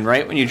soundtrack then,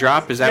 right? When you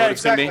drop? Is that what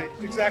it's going to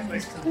be? Exactly.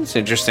 That's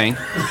interesting.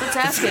 Let's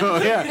ask him.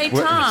 yeah. Hey,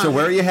 Tom. So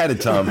where are you headed,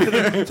 Tom? To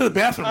the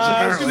bathrooms,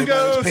 I was apparently. going to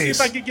go by see his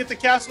if I pace. could get the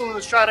castle in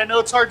the shot. I know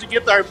it's hard to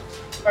get our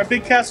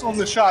big castle in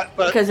the shot,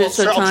 but Because it's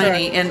so I'll try.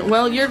 tiny. And,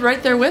 well, you're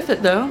right there with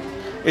it, though.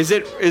 Is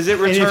it And if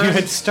you returned?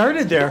 had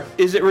started there,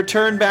 Is it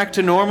returned back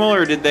to normal,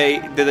 or did they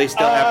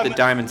still have the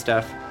diamond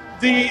stuff?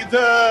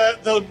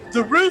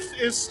 The roof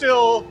is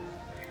still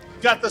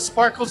got the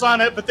sparkles on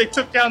it, but they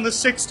took down the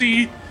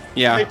 60.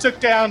 Yeah. They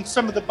took down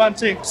some of the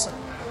buntings.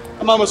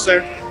 I'm almost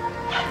there.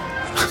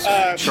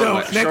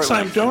 No, next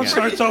time, don't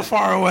start so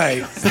far away.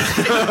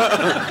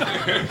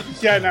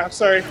 Yeah, no,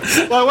 sorry.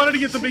 Well, I wanted to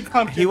get the big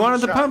pumpkin. He wanted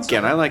the shot,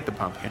 pumpkin. so- I like the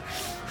pumpkin.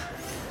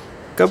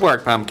 Good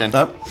work, pumpkin.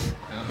 Up.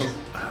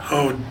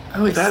 Oh,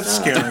 that's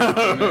scary.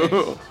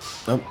 Oh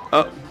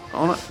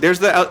no. There's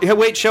the. Hey,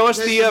 wait, show us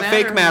There's the the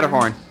fake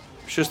Matterhorn. Matterhorn.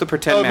 Show us the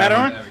pretend Oh,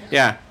 Matterhorn.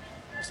 Matterhorn?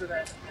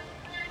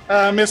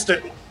 Yeah. Missed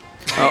it.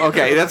 Oh,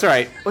 okay, that's all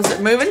right. Was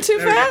it moving too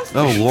fast?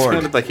 Oh, Lord.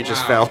 Sounded like he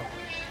just fell.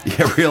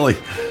 Yeah, really.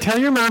 tell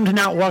your mom to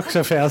not walk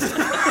so fast.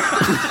 You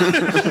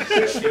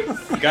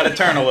got to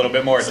turn a little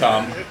bit more,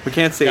 Tom. We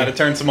can't see. Got to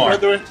turn some more. Right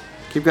there.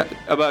 Keep going.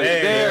 About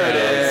there it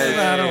is.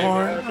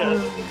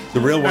 Matterhorn. The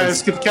real All right, let's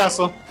one's get the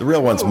castle.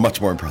 much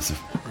more impressive.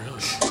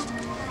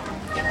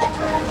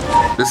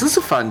 This is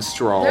a fun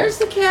stroll. There's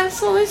the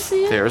castle. I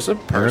see it. There's a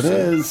There it person.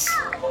 is.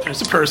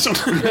 There's a person.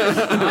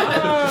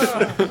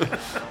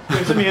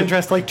 There's a man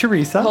dressed like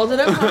Teresa. Hold it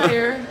up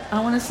higher.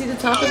 I want to see the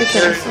top of the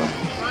castle.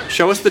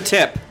 Show us the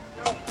tip.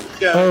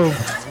 Yeah. Oh.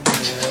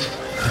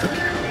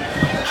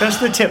 Just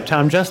the tip,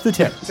 Tom. Just the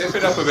tip. Tip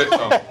it up a bit,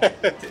 Tom.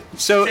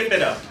 So Tip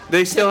it up.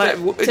 they still have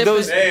Tip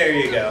those. There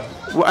you go.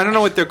 Well, I don't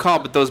know what they're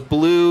called, but those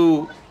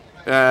blue.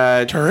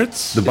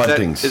 Turrets? The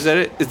buntings. Is that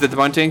it? Is that the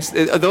buntings?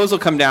 Those will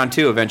come down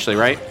too eventually,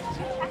 right?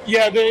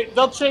 Yeah,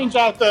 they'll change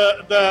out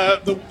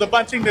the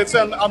bunting that's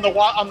on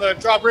the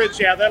drawbridge.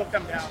 Yeah, that'll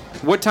come down.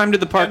 What time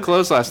did the park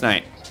close last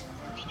night?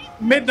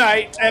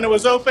 Midnight, and it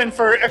was open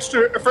for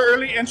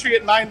early entry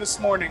at 9 this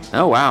morning.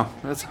 Oh wow,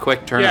 that's a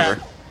quick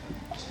turnover.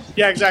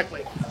 Yeah,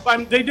 exactly.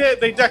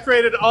 They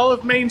decorated all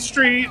of Main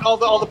Street. All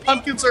the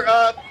pumpkins are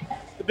up.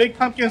 The big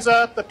pumpkin's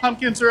up. The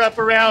pumpkins are up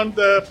around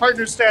the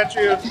partner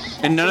statue.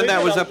 And none of They that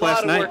did was a up lot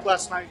last of night? work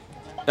last night.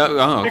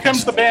 Oh, Here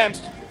comes the band.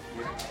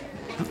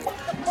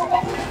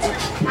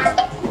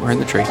 we're in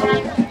the tree.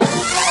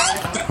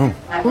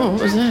 Whoa,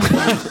 what was that?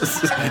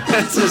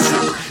 That's his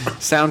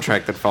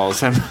soundtrack that follows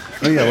him.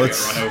 Oh, yeah,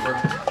 let's. Run over.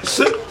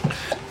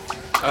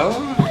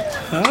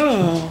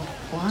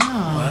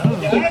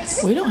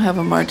 We don't have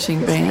a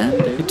marching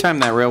band. You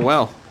timed that real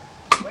well.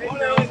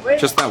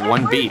 Just that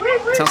one beat.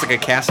 Sounds like a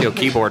Casio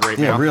keyboard right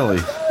Yeah, now. really.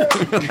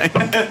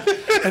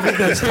 I think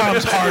that's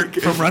Tom's heart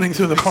from running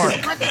through the park.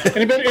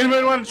 Anybody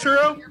want a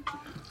churro?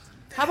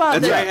 How about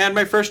That's this? right. I had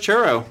my first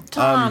churro.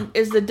 Tom,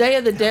 is the Day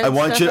of the Dead I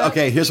want stuff you. up?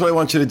 Okay, here's what I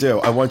want you to do.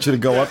 I want you to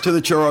go up to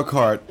the churro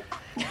cart,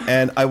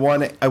 and I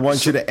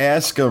want you to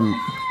ask them,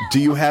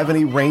 "Do you have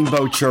any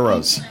rainbow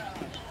churros?"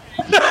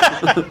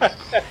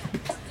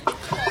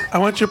 I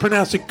want you to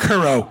pronounce it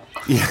Kuro.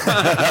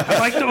 I'd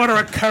like to order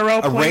a Kuro,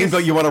 A please. rainbow.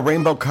 You want a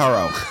rainbow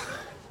churro?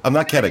 I'm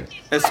not kidding.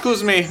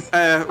 Excuse me,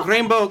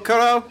 Rainbow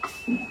Kuro?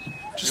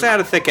 Just add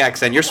a thick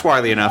accent. You're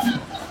swarthy enough.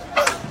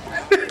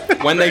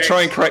 When they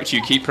try and correct you,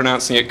 keep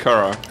pronouncing it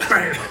Kuro.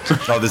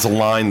 Oh, there's a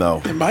line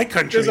though. In my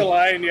country. There's a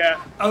line,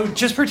 yeah. Oh,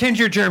 just pretend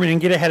you're German and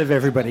get ahead of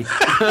everybody.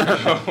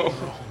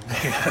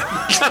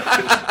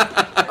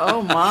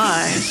 Oh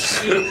my!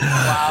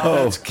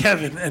 Oh, it's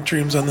Kevin and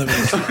Dreams on the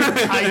Beach.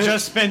 I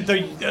just spent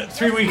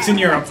 3 weeks in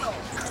Europe.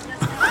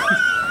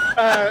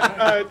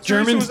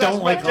 Germans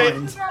don't like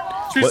lines.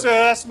 Teresa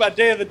asked about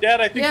Day of the Dead.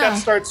 I think Yeah. that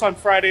starts on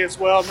Friday as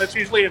well, and that's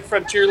usually in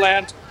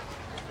Frontierland.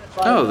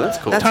 Oh, that's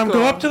cool. That's Tom,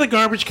 cool. go up to the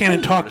garbage can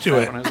and talk to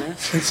it, and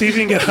see if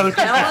you can get other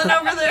people. Ellen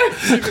over there.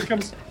 See if it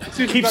comes.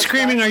 See if it Keep comes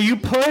screaming, back. are you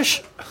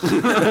Push?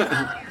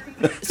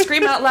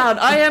 Scream out loud.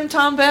 I am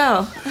Tom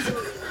Bell.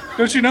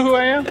 Don't you know who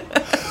I am?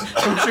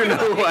 Don't you know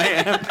who I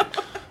am?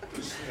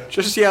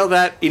 Just yell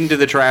that into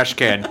the trash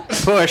can.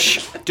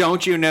 Push.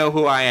 Don't you know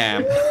who I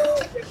am?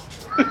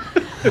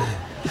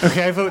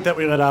 Okay, I vote that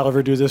we let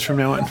Oliver do this from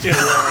now on.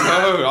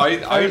 No,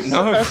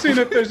 no. I've seen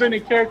if there's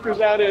any characters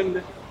out in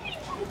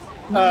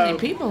Not many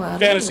people out.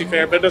 Fantasy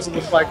Fair, but it doesn't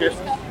look like it.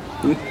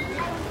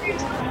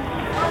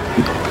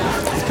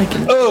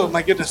 Oh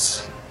my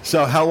goodness!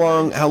 So how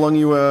long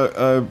you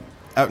out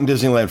in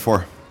Disneyland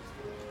for?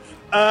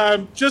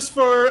 Just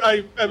for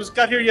I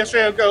got here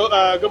yesterday.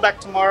 I'll go back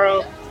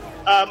tomorrow.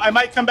 I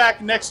might come back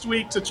next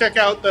week to check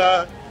out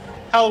the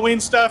Halloween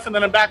stuff, and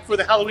then I'm back for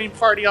the Halloween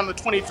party on the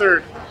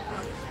 23rd.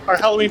 Our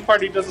Halloween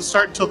party doesn't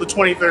start until the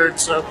 23rd,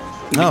 so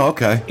Oh,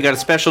 okay. You got a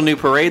special new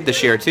parade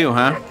this year too,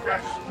 huh?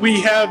 we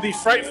have the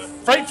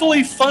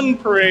Frightfully Fun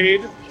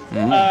Parade.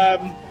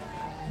 From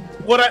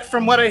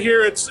what I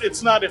hear,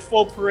 it's not a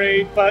full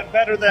parade, but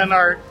better than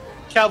our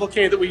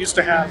cavalcade that we used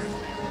to have.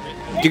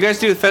 Do you guys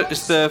do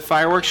the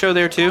fireworks show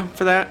there too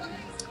for that?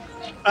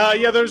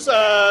 Yeah, there's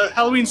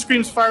Halloween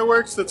Screams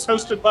Fireworks that's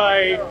hosted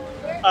by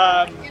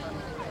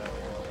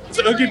is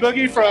it Oogie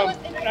Boogie from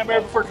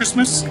Nightmare Before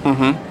Christmas?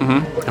 I'm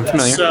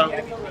familiar. So,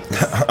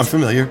 I'm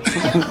familiar.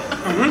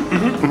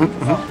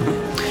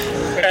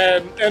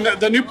 and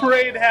the new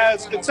parade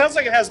it sounds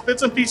like it has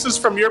bits and pieces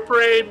from your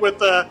parade with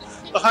the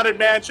Haunted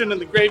Mansion and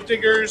the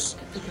Gravediggers,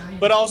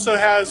 but also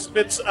has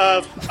bits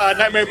of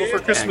Nightmare Before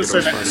Christmas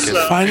in it.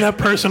 So, Find that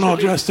person all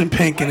dressed in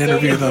pink and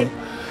interview them,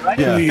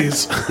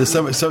 please.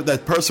 So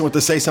that person with the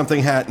say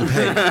something hat and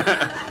pink.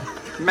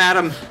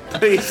 Madam,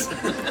 please.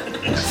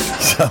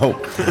 So,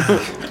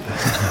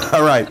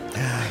 all right.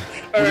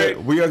 all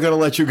right, We are going to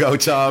let you go,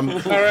 Tom. all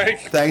right.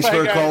 Thanks Bye,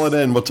 for guys. calling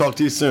in. We'll talk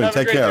to you soon. Have a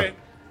Take great care. day. All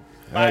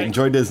right, Bye.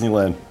 enjoy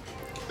Disneyland.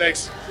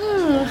 Thanks.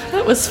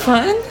 That was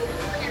fun.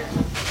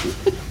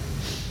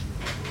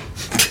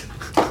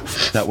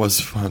 That was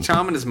fun.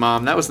 Tom and his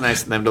mom. That was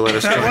nice of them to let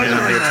us go in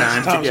on their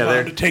time Tom's together.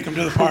 mom to take him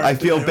to the park. I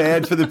feel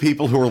bad for the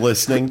people who are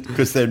listening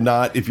because they're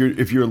not. If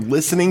you're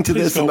listening to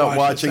Please this and go not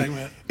watch the watching,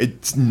 segment.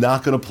 it's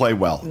not going to play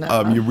well.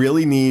 No. You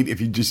really need, if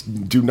you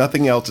just do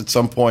nothing else at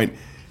some point,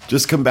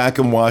 just come back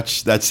and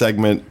watch that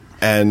segment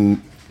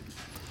and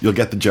you'll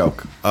get the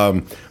joke.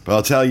 But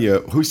I'll tell you,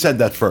 who said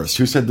that first?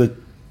 Who said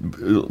that?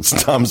 It's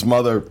Tom's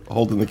mother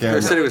holding the camera.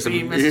 I said it was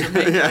Be Mr.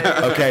 Big.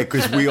 Okay,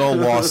 because we all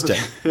lost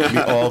it. We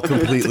all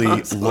completely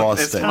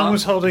lost it. Tom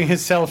was holding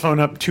his cell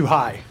phone up too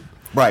high.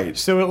 Right.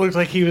 So it looked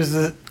like he was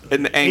the...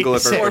 in the angle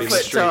of 8'6". everybody in the 4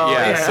 foot street. tall,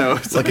 Yeah, yeah. so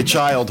It's like a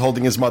child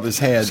holding his mother's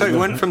hand. so he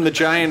went from the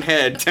giant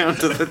head down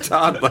to the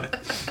toddler.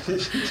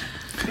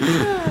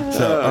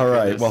 So, all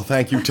right. Well,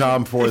 thank you,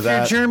 Tom, for If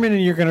that. you're German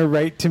and you're going to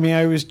write to me,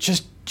 I was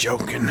just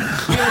joking. You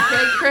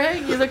okay,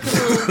 Craig? You look a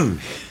little.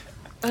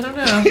 I don't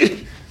know.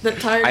 That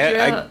tired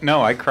you out.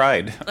 No, I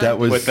cried That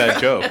was with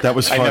that joke. That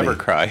was I funny. never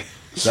cry.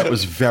 That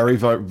was very,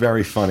 very,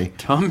 very funny.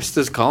 Tom missed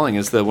his calling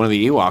as one of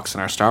the Ewoks in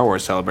our Star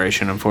Wars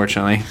celebration,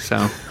 unfortunately.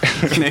 So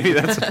maybe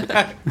that's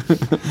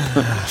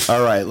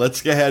All right,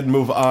 let's go ahead and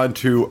move on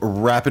to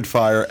rapid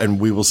fire, and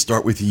we will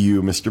start with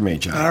you, Mr.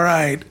 Major. All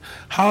right.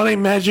 Holiday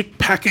Magic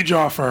Package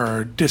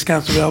Offer.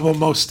 Discounts available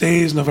most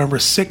days, November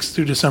 6th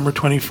through December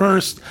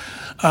 21st.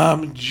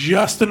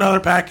 Just another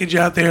package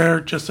out there,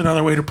 just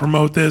another way to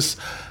promote this.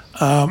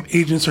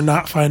 Agents are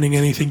not finding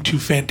anything too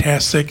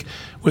fantastic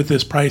with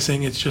this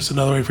pricing. It's just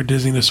another way for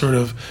Disney to sort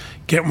of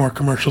get more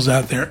commercials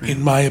out there,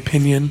 in my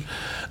opinion.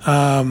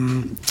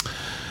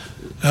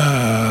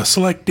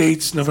 Select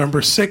dates, November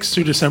 6th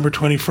through December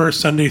 21st,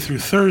 Sunday through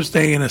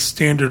Thursday in a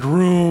standard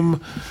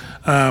room.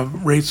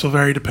 Rates will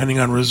vary depending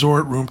on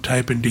resort, room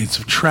type, and dates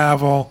of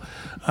travel.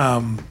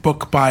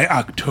 Book by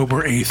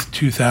October 8th,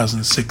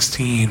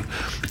 2016.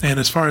 And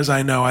as far as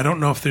I know, I don't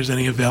know if there's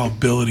any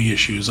availability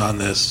issues on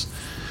this.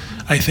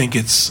 I think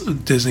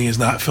Disney is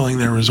not filling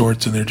their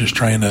resorts, and they're just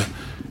trying to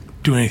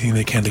do anything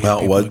they can to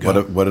get Well, people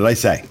to go. what did I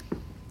say?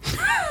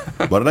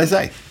 What did I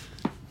say?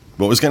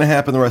 What was going to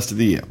happen the rest of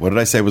the year? What did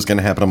I say was going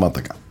to happen a month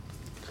ago?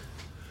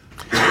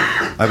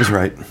 I was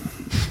right.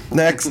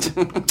 Next.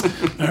 All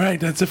right,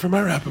 that's it for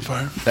my rapid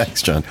fire.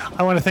 Thanks, John.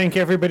 I want to thank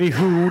everybody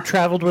who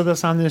traveled with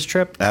us on this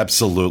trip.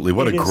 Absolutely.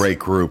 What a It is- great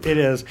group. It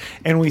is.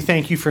 And we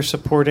thank you for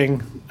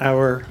supporting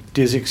our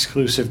Diz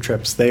exclusive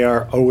trips. They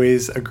are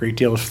always a great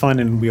deal of fun,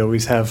 and we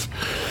always have.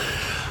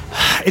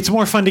 It's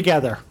more fun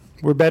together.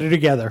 We're better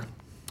together.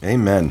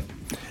 Amen.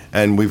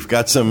 And we've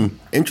got some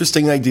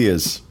interesting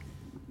ideas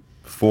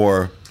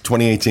for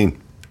 2018.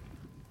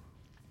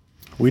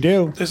 We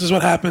do. This is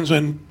what happens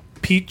when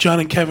Pete, John,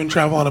 and Kevin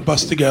travel on a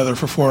bus together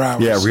for 4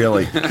 hours. Yeah,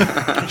 really.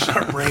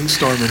 Start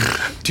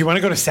brainstorming. Do you want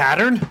to go to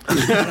Saturn?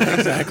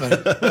 Exactly.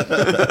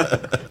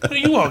 What are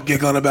you all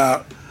giggling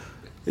about?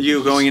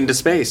 You going into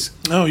space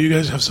No, you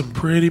guys have some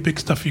pretty big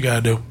stuff you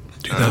got to do.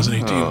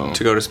 2018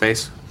 to go to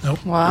space?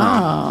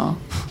 Wow.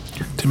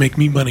 to make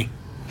me money.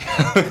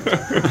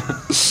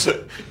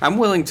 I'm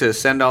willing to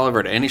send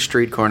Oliver to any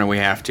street corner we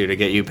have to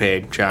get you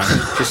paid, John.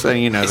 Just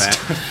letting you know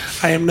that.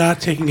 I am not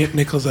taking it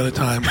nickels at a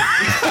time.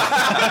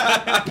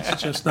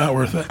 It's just not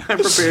worth it. I'm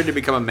prepared to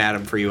become a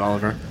madam for you,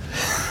 Oliver.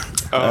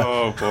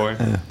 Oh boy.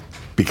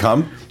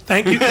 Become?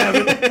 Thank you,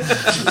 Kevin.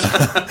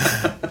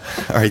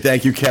 All right,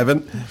 thank you,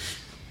 Kevin.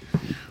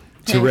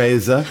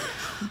 Teresa.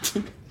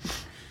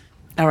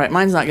 All right,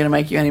 mine's not going to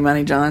make you any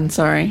money, John.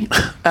 Sorry.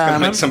 Gonna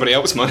make somebody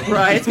else money.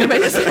 Right, it's going to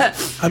make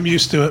us. I'm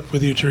used to it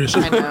with you, Teresa.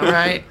 I know,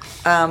 right?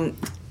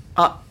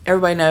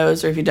 Everybody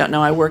knows, or if you don't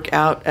know, I work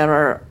out at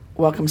our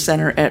Welcome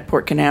Center at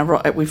Port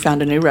Canaveral. We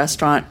found a new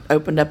restaurant,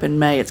 opened up in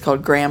May. It's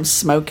called Graham's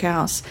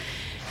Smokehouse,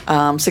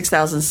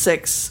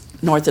 6006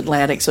 North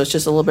Atlantic, so it's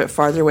just a little bit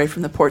farther away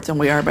from the port than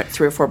we are, about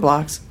 3 or 4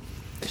 blocks.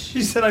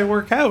 She said I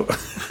work out.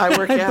 I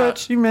work I out. thought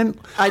she meant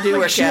I do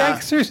work she out.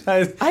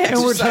 exercise. I And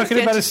we're exercise, talking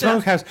about a can't you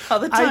tell? smokehouse. All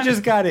the time. I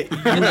just got it. You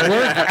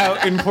work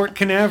out in Port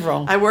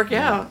Canaveral. I work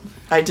out.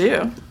 I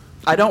do.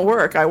 I don't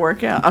work. I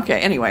work out. Okay,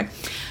 anyway.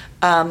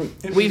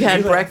 We've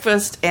had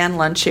breakfast and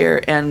lunch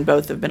here, and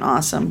both have been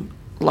awesome.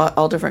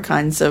 All different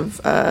kinds of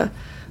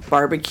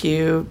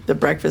barbecue. The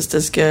breakfast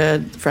is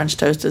good. French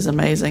toast is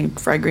amazing.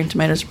 Fried green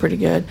tomatoes are pretty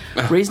good.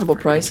 Reasonable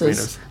prices.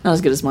 tomatoes. Not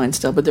as good as mine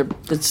still, but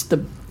it's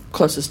the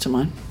closest to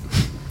mine.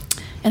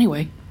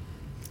 Anyway,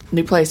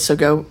 new place, so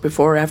go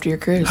before or after your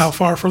cruise. How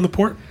far from the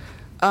port?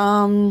 What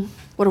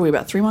are we,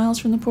 about 3 miles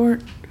from the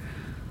port?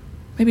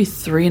 Maybe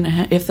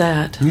 3.5, if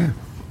that. Yeah,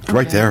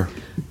 right Okay. there.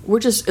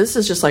 This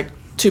is just like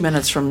 2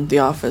 minutes from the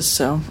office,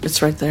 so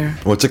it's right there.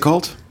 What's it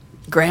called?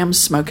 Graham's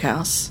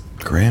Smokehouse.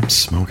 Graham's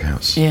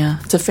Smokehouse. Yeah,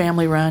 it's a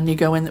family run. You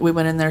go in. We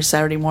went in there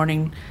Saturday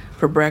morning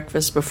for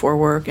breakfast before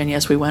work, and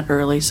yes, we went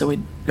early, so we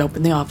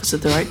opened the office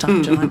at the right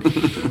time, John.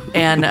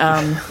 And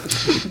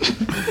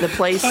the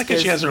place. I like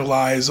she has her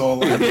lies all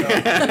lined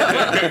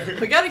up.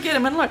 We got to get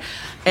him in line.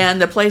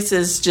 And the place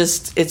is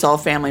just—it's all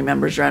family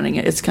members running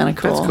it. It's kind of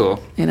cool. That's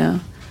cool. You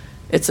know,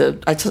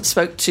 I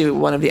spoke to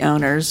one of the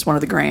owners, one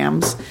of the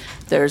Grahams.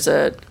 There's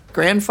a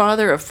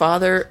grandfather, a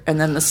father,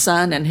 and then the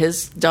son and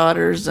his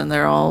daughters, and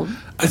they're all.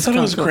 I thought it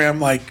was cool.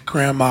 Graham, like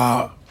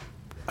Grandma.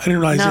 I didn't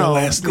realize their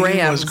last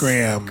name was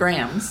Graham.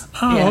 Grahams.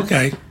 Oh, Yeah.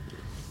 okay.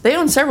 They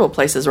own several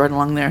places right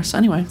along there. So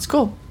anyway, it's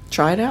cool.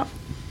 Try it out.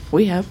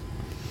 We have.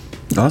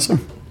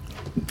 Awesome.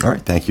 All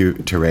right, thank you,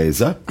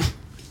 Teresa.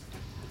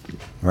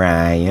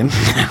 Ryan.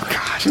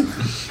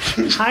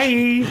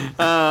 Hi.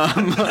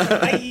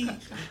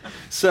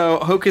 So,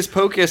 Hocus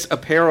Pocus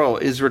apparel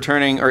is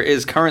returning, or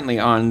is currently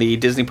on the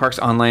Disney Parks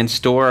online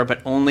store,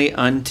 but only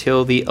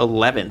until the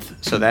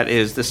 11th. So that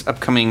is this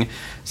upcoming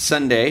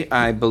Sunday,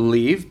 I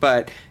believe.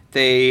 But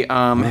they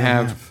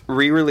have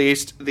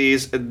re-released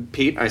these.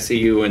 Pete, I see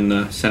you in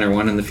the center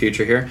one in the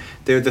future here.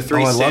 They're the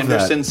three I love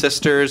that. Sanderson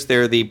sisters.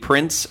 They're the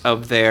prints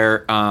of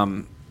their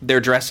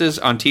dresses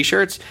on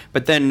T-shirts,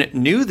 but then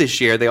new this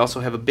year, they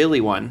also have a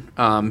Billy one.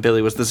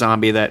 Billy was the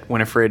zombie that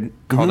Winifred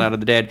called out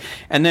of the dead.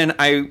 And then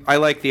I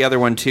like the other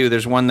one, too.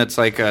 There's one that's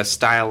like a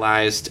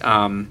stylized,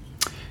 I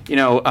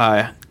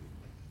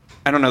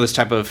don't know this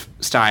type of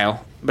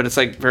style, but it's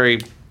like very...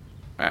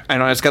 I don't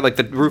know, it's got like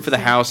the roof of the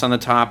house on the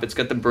top. It's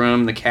got the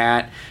broom, the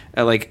cat,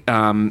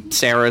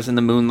 Sarah's in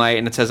the moonlight,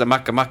 and it says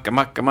amok, amok,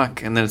 amok,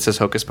 amok, and then it says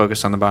Hocus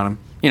Pocus on the bottom.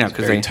 You know,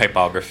 because Very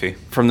typography.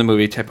 from the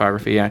movie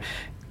typography, yeah.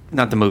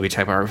 Not the movie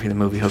typography, the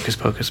movie Hocus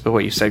Pocus, but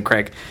what you said,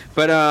 Craig.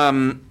 But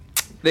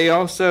they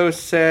also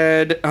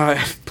said,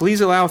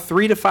 please allow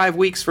 3 to 5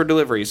 weeks for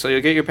delivery, so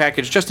you'll get your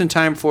package just in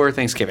time for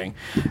Thanksgiving.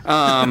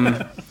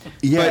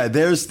 Yeah,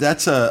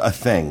 that's a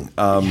thing.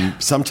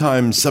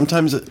 Sometimes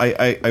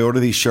I order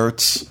these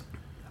shirts.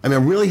 I mean,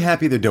 I'm really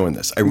happy they're doing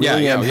this. I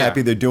really am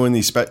happy they're doing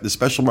the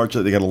special merch.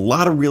 They got a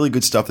lot of really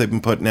good stuff they've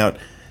been putting out.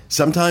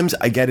 Sometimes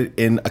I get it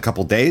in a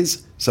couple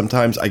days.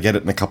 Sometimes I get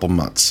it in a couple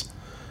months.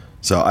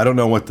 So I don't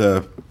know what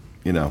the,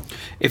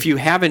 If you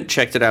haven't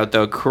checked it out,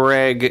 though,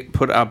 Craig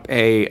put up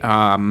a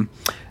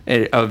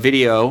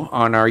video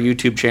on our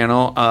YouTube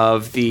channel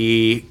of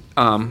the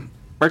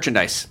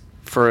merchandise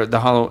for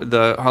the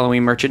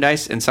Halloween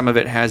merchandise, and some of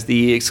it has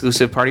the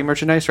exclusive party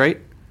merchandise,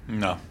 right?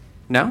 No.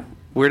 No?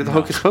 Where did the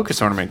Hocus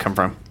Pocus ornament come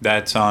from?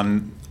 That's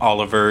on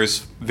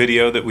Oliver's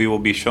video that we will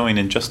be showing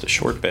in just a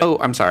short bit. Oh,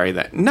 I'm sorry.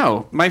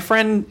 No, my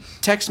friend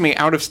texted me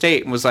out of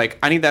state and was like,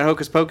 I need that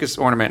Hocus Pocus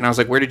ornament. And I was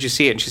like, where did you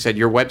see it? And she said,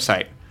 your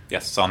website.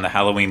 Yes, it's on the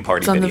Halloween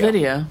party It's on the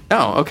video.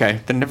 Oh,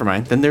 okay. Then never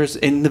mind. Then there's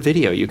in the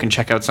video. You can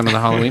check out some of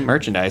the Halloween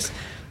merchandise.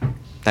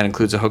 That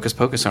includes a Hocus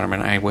Pocus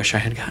ornament I wish I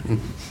had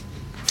gotten.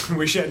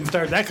 We shouldn't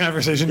start that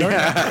conversation, don't we?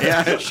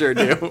 Yeah, sure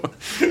do.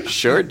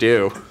 Sure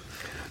do.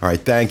 All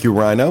right, thank you,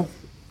 Rhino.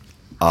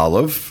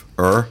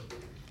 Oliver.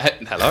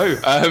 Hello.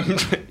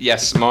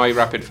 Yes, my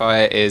rapid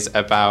fire is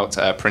about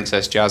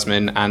Princess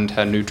Jasmine and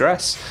her new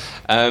dress.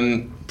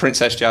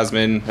 Princess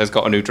Jasmine has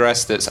got a new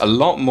dress that's a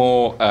lot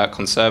more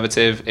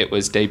conservative. It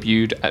was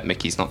debuted at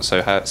Mickey's Not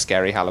So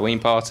Scary Halloween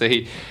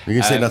Party. You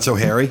can say not so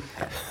hairy?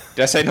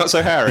 Did I say not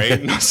so hairy?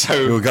 Not so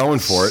You were going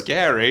for it.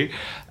 Scary.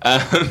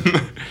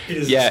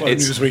 It's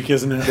Newsweek,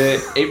 isn't it?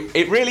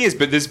 It really is,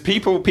 but there's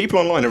people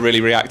online are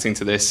really reacting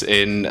to this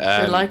in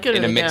like it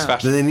in a or mixed no?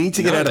 fashion. They need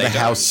to get No, out of they the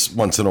don't. house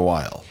once in a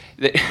while.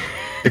 They-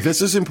 If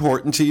this is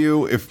important to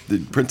you, if the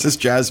Princess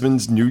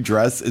Jasmine's new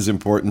dress is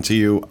important to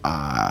you,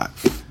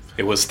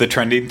 It was the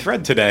trending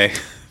thread today.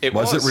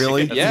 Was it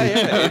really? Yeah.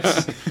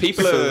 It's,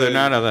 people So are. they're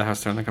not out of the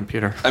house; they're in the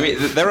computer. I mean,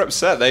 they're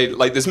upset.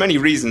 There's many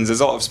reasons.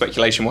 There's a lot of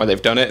speculation why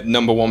they've done it.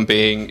 Number one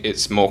being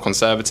it's more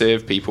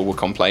conservative. People were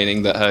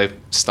complaining that her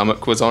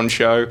stomach was on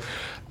show.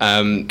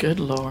 Good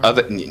Lord.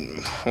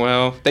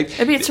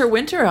 Maybe it's her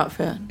winter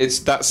outfit.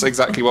 That's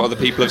exactly what other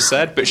people have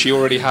said. But she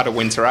already had a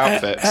winter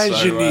outfit. As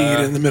so, you need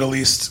in the Middle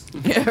East.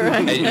 Yeah,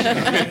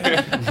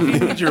 right. You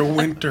need your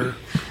winter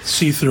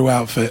see-through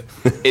outfit.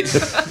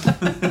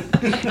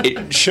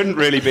 It shouldn't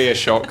really be a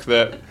shock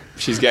that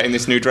she's getting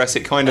this new dress.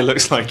 It kind of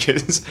looks like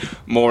it's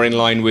more in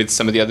line with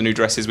some of the other new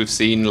dresses we've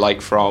seen,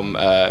 like from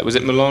was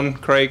it Milan?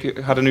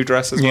 Craig had a new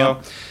dress as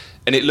well.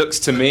 And it looks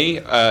to me,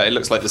 it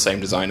looks like the same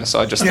designer. So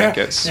I just think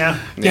it's Yeah,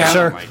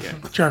 sure. like it.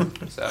 Sure.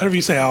 Whatever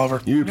you say,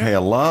 Oliver. you pay a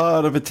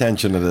lot of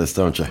attention to this,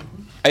 don't you?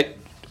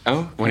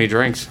 When he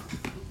drinks.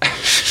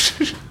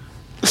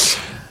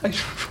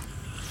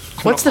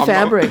 What's the I'm not-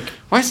 fabric?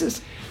 Why is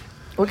this?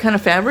 What kind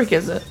of fabric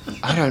is it?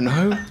 I don't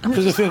know.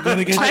 Does it feel good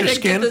against your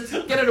skin?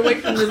 Get it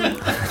away from the...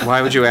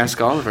 Why would you ask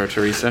Oliver,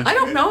 Teresa? I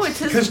don't know. It's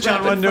his Because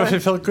John wanted to know if it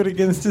rapid felt good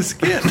against his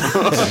skin.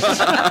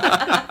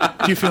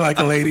 Do you feel like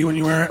a lady when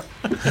you wear it?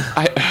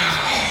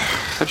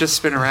 I just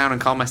spin around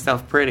and call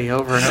myself pretty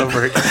over and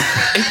over again.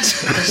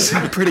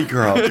 Pretty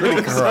girl.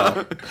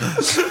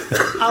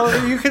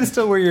 Oliver, you can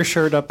still wear your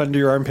shirt up under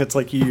your armpits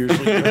like you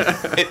usually do.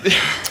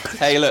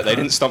 Hey, look, they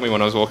didn't stop me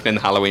when I was walking in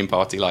the Halloween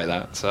party like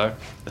that. So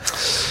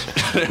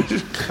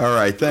All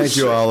right. Thank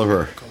you,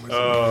 Oliver.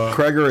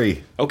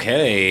 Gregory.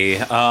 Okay.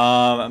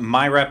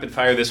 My rapid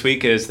fire this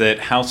week is that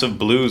House of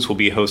Blues will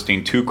be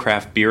hosting 2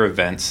 craft beer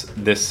events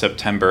this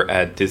September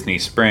at Disney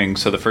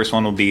Springs. So the first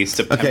one will be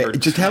September. Okay,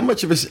 just how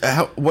much of a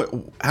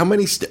how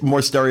many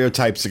more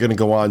stereotypes are going to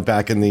go on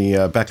back in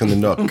the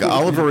Nook?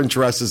 Oliver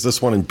addresses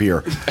this one in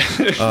beer.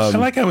 I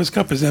like how his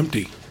cup is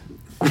empty.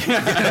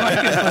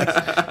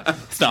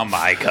 It's not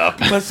my cup.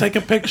 Let's take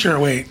a picture.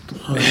 Wait,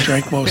 I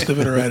drank most of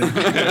it already.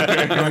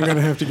 I'm going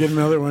to have to get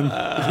another one.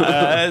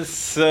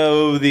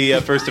 So the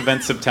first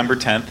event, September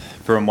 10th,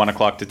 from 1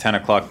 o'clock to 10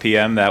 o'clock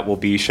p.m. That will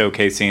be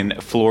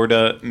showcasing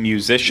Florida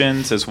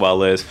musicians as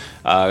well as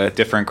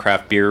different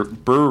craft beer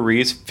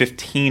breweries,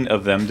 15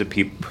 of them to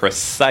be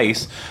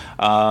precise.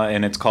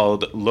 And it's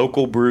called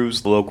Local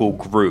Brews, Local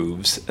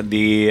Grooves.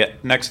 The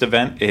next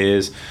event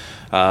is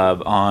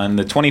on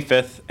the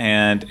 25th,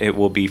 and it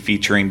will be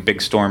featuring Big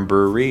Storm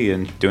Brewery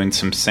and doing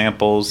some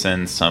samples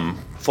and some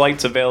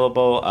flights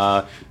available.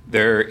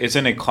 There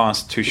isn't a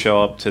cost to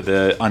show up to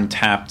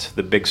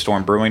the Big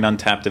Storm Brewing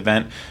Untapped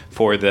event.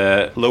 For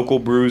the Local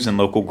Brews and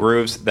Local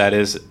Grooves, that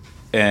is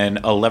an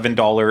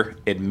 $11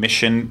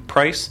 admission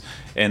price,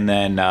 and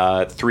then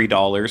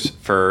 $3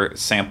 for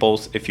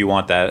samples if you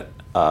want that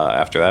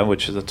after that,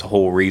 which is a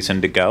whole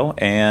reason to go.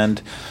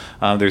 And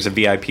there's a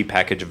VIP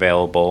package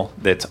available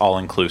that's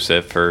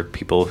all-inclusive for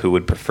people who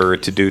would prefer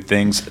to do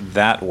things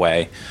that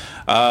way.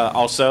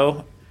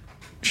 Also,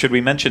 should we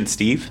mention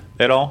Steve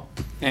at all?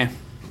 Yeah.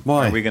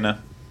 Why? Are we going to...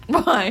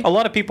 Why? A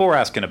lot of people were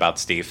asking about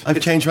Steve. I've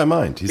changed my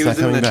mind. He's He not was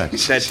in coming that back.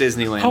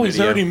 Disneyland Oh, he's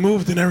video. already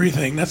moved and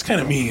everything. That's kind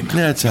of mean.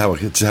 Yeah, it's how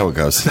it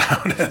goes.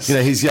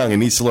 He's young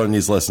and needs to learn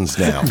these lessons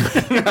now.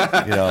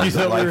 You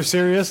thought we were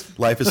serious?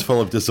 Life is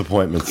full of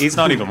disappointments. He's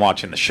not even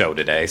watching the show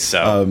today,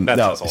 so that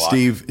no, says a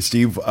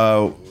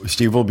lot.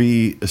 Steve will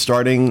be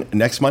starting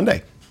next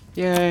Monday.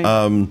 Yay.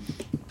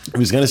 He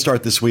was going to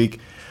start this week,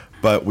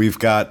 but we've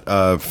got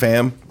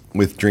FAM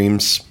with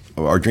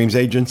our Dreams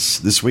agents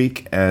this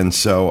week, and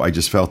so I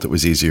just felt it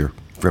was easier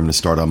for him to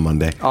start on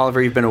Monday.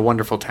 Oliver, you've been a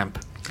wonderful temp.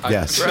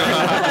 Yes.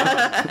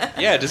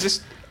 yeah,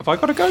 have I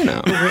got to go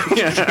now?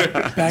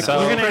 Back So-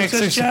 to We're the gonna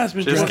Princess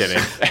Jasmine Just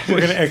dress. kidding.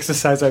 We're going to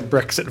exercise our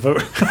Brexit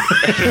vote.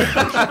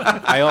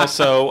 I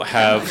also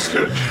have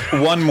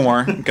one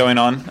more going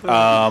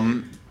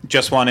on.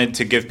 Just wanted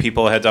to give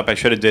people a heads up. I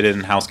should have did it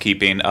in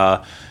housekeeping.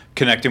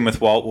 Connecting with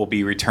Walt will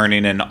be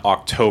returning in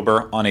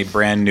October on a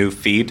brand new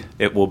feed.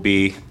 It will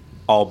be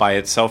all by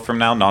itself from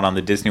now, not on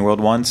the Disney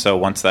World one. So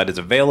once that is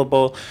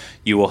available,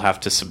 you will have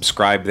to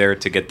subscribe there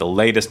to get the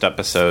latest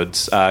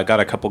episodes. Got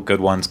a couple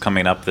good ones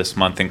coming up this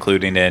month,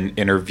 including an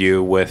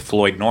interview with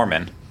Floyd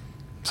Norman.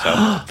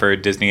 So for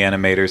Disney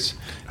animators,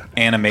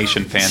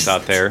 animation fans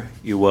out there,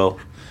 you will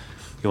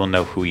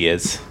know who he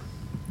is.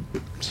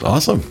 So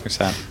Awesome. there's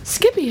that.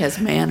 Skippy has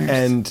manners.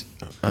 And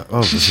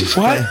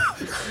What?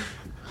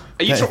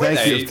 Are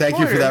you thank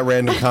you for that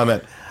random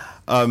comment.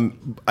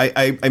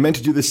 I meant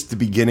to do this at the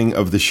beginning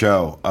of the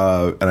show,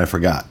 and I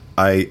forgot.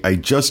 I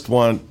just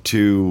want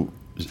to.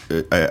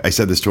 I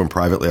said this to him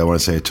privately. I want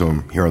to say it to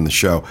him here on the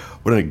show.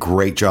 What a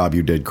great job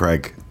you did,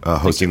 Craig,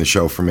 hosting the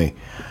show for me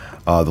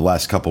the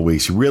last couple of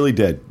weeks. You really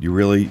did. You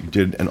really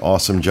did an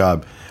awesome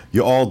job.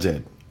 You all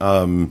did.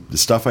 The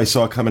stuff I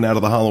saw coming out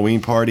of the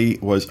Halloween party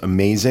was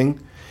amazing.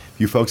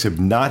 If you folks have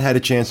not had a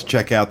chance to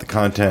check out the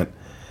content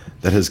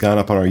that has gone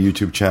up on our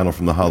YouTube channel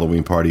from the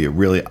Halloween party, it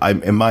really,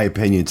 in my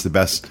opinion, it's the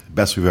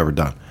best we've ever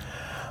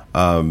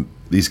done.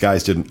 These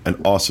guys did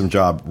an awesome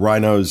job.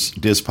 Rhino's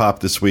Diz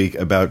Pop this week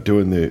about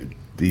doing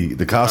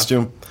the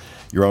costume.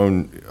 Your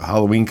own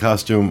Halloween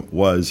costume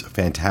was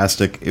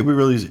fantastic. It was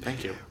really,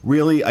 thank you.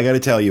 Really, I got to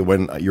tell you,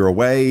 when you're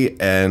away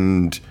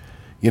and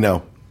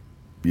you're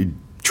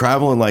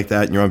traveling like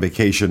that and you're on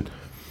vacation,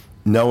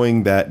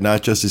 knowing that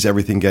not just is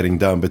everything getting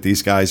done, but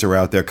these guys are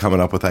out there coming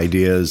up with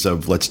ideas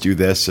of let's do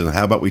this and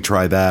how about we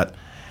try that,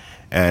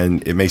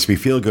 and it makes me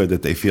feel good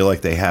that they feel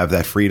like they have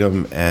that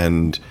freedom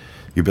and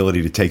the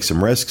ability to take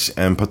some risks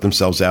and put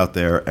themselves out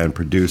there and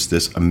produce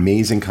this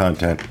amazing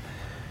content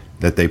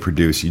that they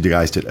produce. You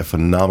guys did a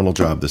phenomenal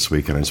job this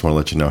week, and I just want to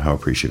let you know how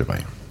appreciative I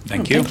am.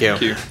 Thank you.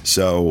 Thank you.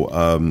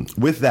 So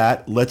with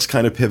that, let's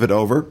kind of pivot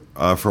over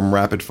from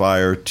Rapid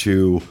Fire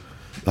to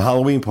the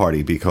Halloween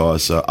party,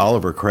 because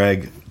Oliver,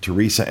 Craig,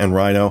 Teresa, and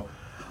Rhino,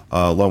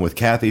 along with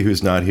Kathy,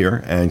 who's not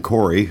here, and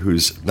Corey,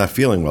 who's not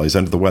feeling well. He's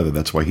under the weather.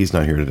 That's why he's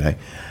not here today.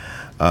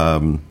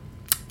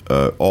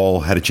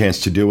 All had a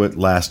chance to do it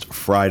last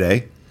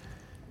Friday.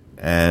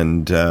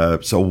 And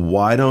so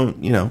why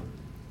don't,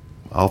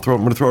 I'm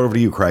going to throw it over to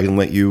you, Craig, and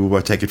let you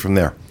take it from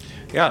there.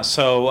 Yeah,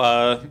 so,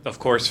 of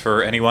course,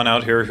 for anyone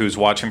out here who's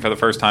watching for the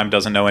first time,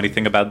 doesn't know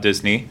anything about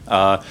Disney,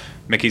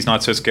 Mickey's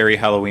Not So Scary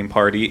Halloween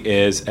Party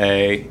is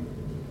a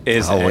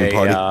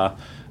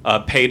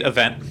paid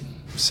event.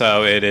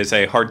 So it is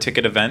a hard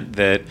ticket event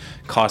that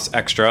costs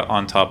extra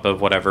on top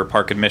of whatever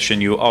park admission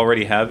you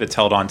already have. It's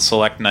held on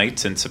select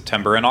nights in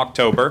September and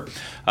October,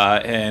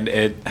 and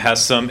it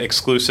has some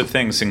exclusive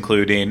things,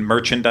 including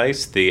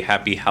merchandise, the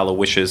Happy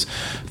Hallowishes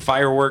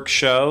fireworks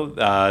show,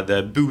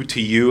 the Boo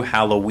to You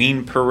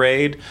Halloween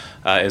parade,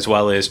 as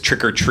well as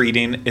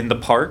trick-or-treating in the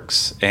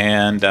parks,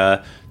 and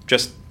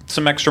just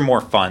some extra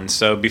more fun.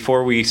 So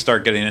before we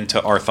start getting into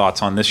our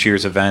thoughts on this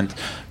year's event,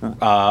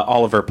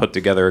 Oliver put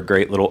together a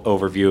great little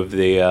overview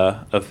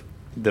of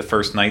the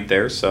first night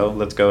there. So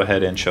let's go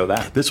ahead and show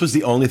that. This was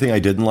the only thing I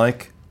didn't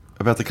like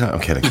about the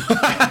I'm kidding. Okay,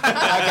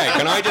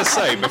 can I just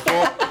say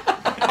before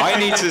I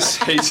need to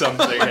say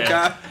something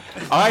here.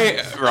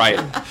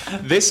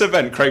 This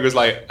event, Craig was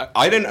like,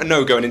 I didn't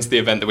know going into the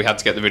event that we had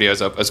to get the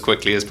videos up as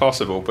quickly as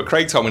possible, but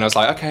Craig told me, and I was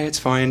like, okay, it's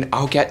fine.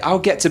 I'll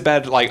get to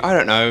bed, like, I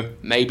don't know,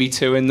 maybe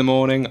 2 in the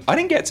morning. I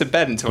didn't get to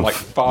bed until like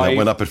 5. I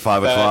went up at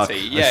 5 o'clock.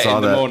 Yeah,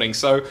 in the morning.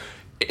 So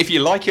if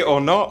you like it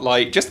or not,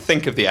 like, just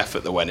think of the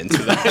effort that went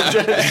into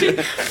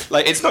that.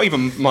 Like, it's not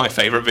even my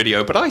favorite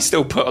video, but I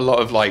still put a lot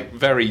of, like,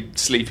 very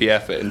sleepy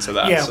effort into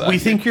that. Yeah, so. we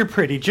think you're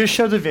pretty. Just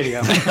show the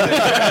video.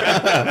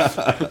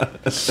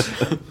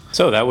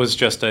 So that was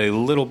just a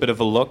little bit of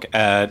a look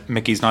at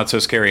Mickey's Not So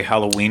Scary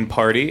Halloween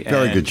Party.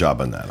 Very good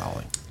job on that,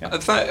 Ollie.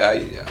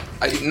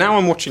 Now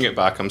I'm watching it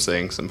back, I'm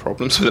seeing some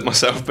problems with it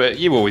myself, but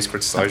you always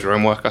criticize your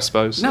own work, I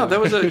suppose. No, that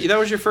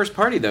was your first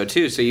party, though,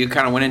 too, so you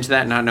kind of went into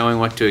that not knowing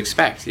what to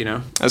expect,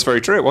 That's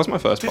very true. It was my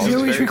first Does party. he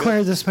always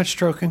require this much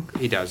stroking?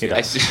 He does.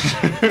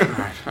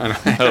 Soundbite.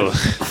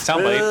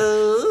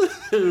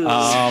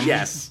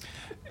 Yes.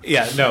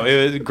 Yeah, no,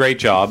 it was a great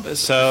job.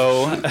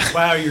 So,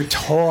 Wow, you're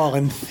tall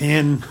and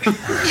thin.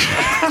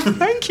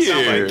 Thank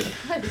you.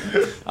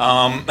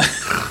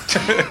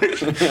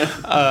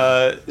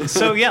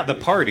 so yeah, the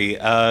party.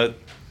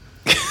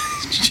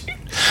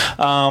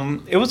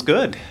 It was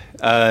good.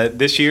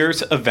 This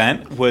year's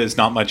event was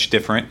not much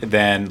different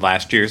than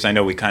last year's. I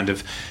know we kind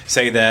of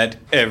say that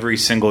every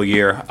single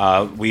year.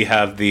 We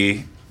have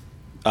the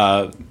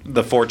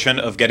fortune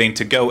of getting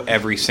to go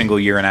every single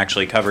year and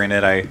actually covering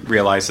it. I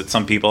realize that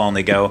some people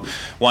only go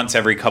once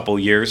every couple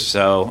years,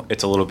 so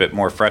it's a little bit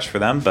more fresh for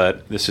them,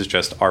 but this is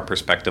just our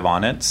perspective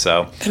on it.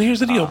 So, and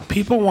here's the deal.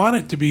 People want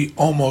it to be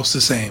almost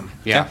the same.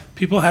 Yeah.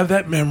 People have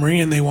that memory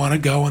and they want to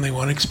go and they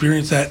want to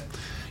experience that.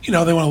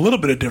 They want a little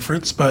bit of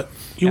difference, but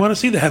you want to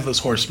see the Headless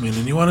Horseman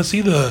and you want to see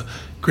the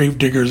grave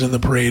diggers in the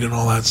parade and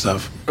all that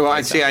stuff. Well,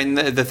 I see.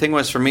 The thing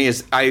was for me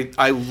is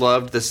I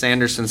loved the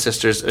Sanderson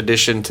sisters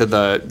addition to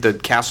the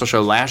Castle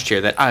show last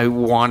year. That I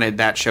wanted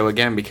that show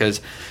again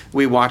because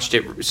we watched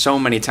it so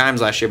many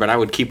times last year. But I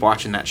would keep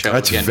watching that show.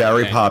 That's again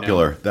very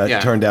popular.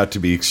 That turned out to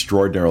be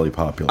extraordinarily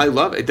popular. I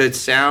love it. The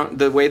sound,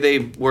 the way they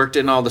worked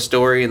in all the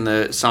story and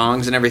the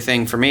songs and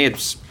everything. For me,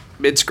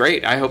 it's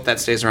great. I hope that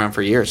stays around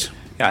for years.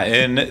 Yeah,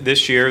 and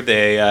this year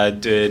they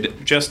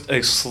did just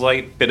a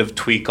slight bit of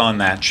tweak on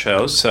that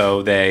show.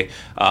 So they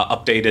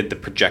updated the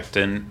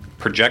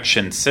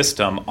projection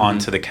system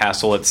onto the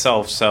castle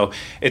itself. So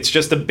it's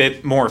just a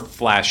bit more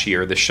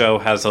flashier. The show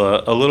has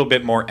a little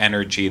bit more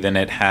energy than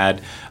it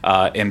had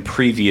in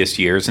previous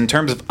years. In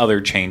terms of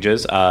other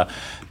changes,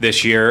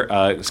 this year,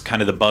 it was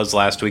kind of the buzz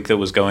last week that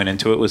was going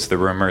into it was the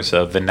rumors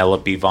of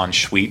Vanellope von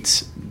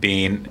Schweetz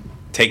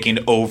taking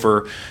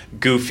over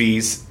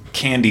Goofy's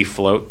candy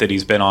float that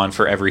he's been on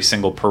for every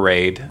single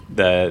parade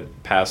the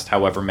past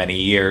however many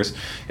years.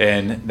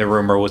 And the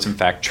rumor was in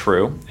fact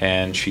true,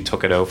 and she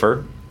took it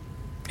over.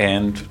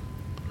 And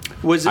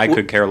I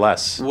could care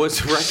less.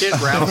 Was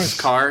Wreck-It Ralph's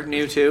car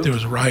new too? There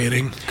was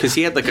rioting. Because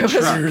he had like a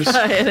truck.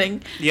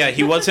 Rioting. Yeah,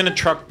 he was in a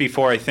truck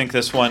before. I think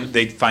this one,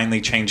 they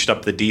finally changed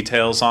up the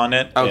details on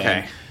it. Okay.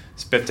 And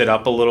spiffed it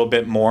up a little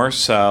bit more.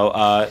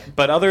 So,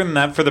 but other than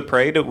that, for the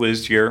parade, it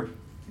was your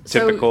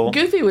typical. So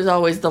Goofy was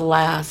always the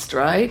last,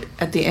 right?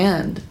 At the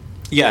end.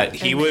 Yeah,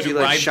 he would she,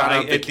 like, ride shot by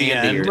out the at the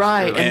candy end.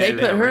 Right, and they And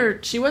put her,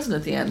 she wasn't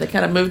at the end. They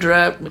kind of moved her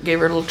up, gave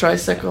her a little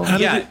tricycle.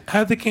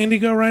 How'd the candy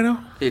go, Rhino?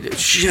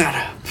 Shut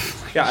up.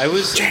 Yeah, I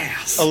was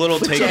a little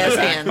taken jazz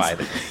aback hands. by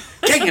that.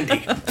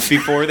 Candy.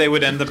 Before they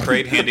would end the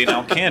parade handing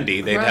out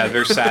candy, they'd have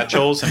their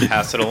satchels and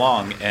pass it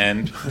along,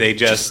 and they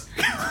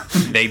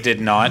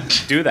did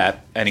not do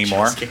that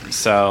anymore.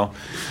 So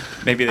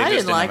maybe they I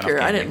just didn't like her. have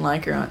enough I candy. didn't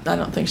like her. I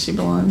don't think she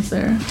belongs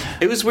there.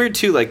 It was weird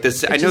too. Like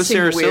this, I know just seemed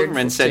Sarah weird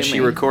Silverman said to she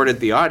me. recorded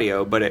the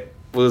audio, but it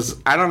was,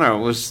 I don't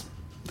know. It was.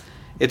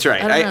 It's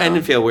right. I don't I know.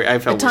 didn't feel weird. I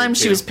felt At times weird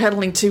she too. was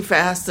pedaling too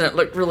fast and it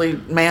looked really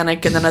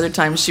manic, and then other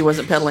times she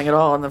wasn't pedaling at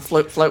all and the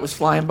float was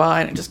flying by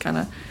and it just kind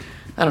of,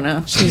 I don't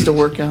know. She needs to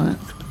work on it.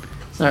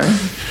 Sorry.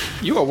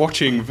 You are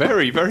watching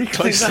very, very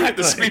closely at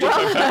the speed of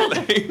the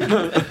pedaling.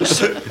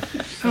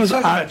 That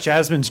was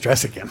Jasmine's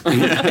dress again.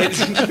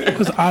 It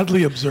was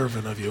oddly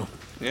observant of you.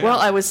 Well,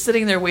 I was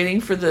sitting there waiting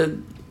for the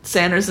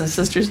Sanders and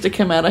sisters to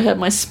come out. I had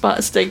my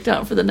spot staked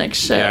out for the next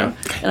show, Yeah.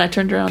 and I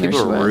turned around. People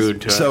there she were was.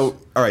 rude to us. So,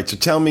 all right. So,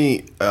 tell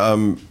me.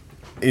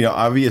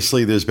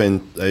 Obviously, there's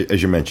been,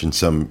 as you mentioned,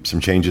 some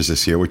changes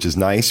this year, which is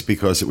nice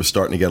because it was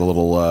starting to get a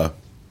little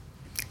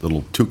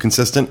too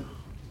consistent.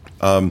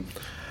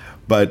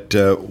 But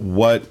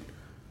what,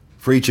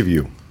 for each of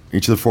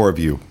the four of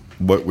you,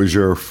 what was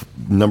your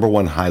number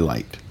one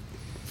highlight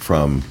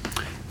from?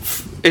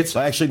 It's.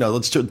 Actually, no.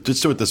 Let's do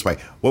it this way.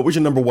 What was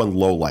your number one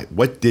low light?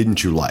 What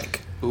didn't you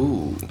like?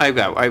 Ooh, I've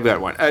got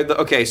one.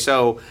 Okay,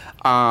 so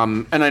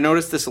and I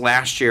noticed this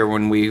last year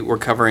when we were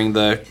covering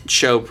the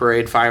show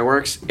parade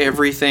fireworks.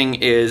 Everything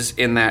is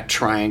in that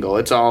triangle.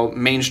 It's all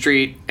Main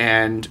Street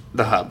and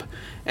the hub,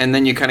 and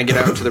then you kind of get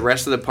out to the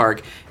rest of the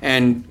park.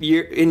 And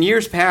in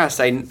years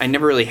past, I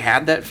never really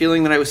had that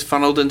feeling that I was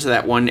funneled into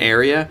that one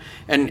area.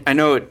 And I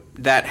know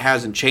that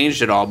hasn't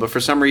changed at all, but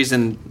for some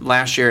reason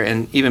last year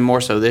and even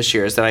more so this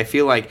year is that I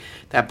feel like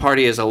that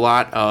party is a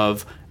lot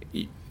of.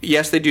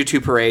 Yes, they do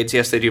 2 parades.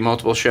 Yes, they do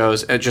multiple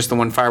shows, just the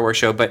one fireworks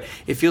show. But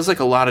it feels like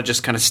a lot of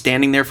just kind of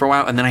standing there for a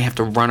while, and then I have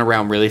to run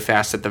around really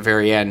fast at the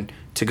very end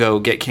to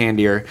go get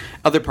candy or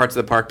other parts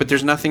of the park. But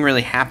there's nothing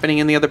really happening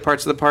in the other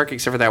parts of the park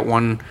except for that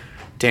one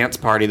dance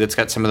party that's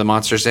got some of the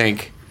Monsters,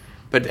 Inc.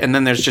 And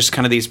then there's just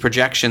kind of these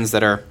projections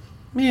that are,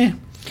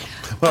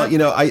 Well,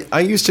 I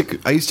used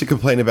to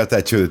complain about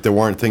that too, that there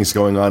weren't things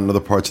going on in other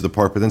parts of the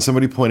park. But then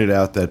somebody pointed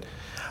out that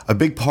a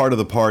big part of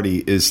the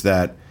party is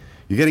that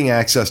you're getting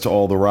access to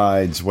all the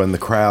rides when the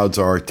crowds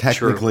are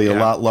technically a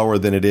lot lower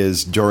than it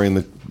is during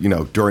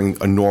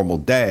a normal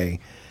day.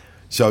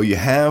 So you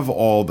have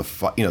all the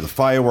the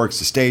fireworks,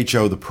 the stage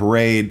show, the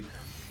parade,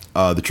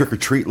 the trick or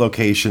treat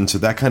location. So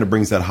that kind of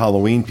brings that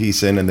Halloween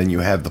piece in, and then you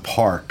have the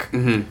park.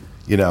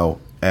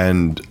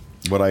 And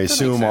what I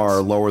assume are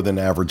lower than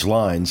average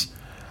lines,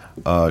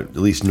 at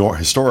least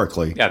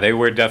historically. Yeah, they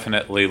were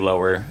definitely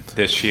lower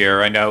this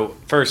year. I know.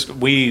 First,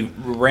 we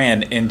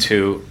ran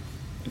into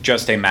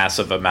just a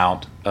massive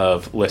amount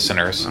of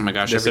listeners. Oh my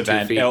gosh, this every 2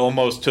 event, feet.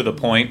 almost to the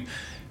point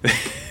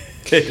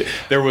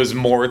there was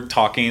more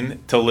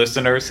talking to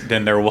listeners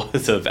than there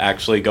was of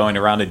actually going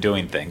around and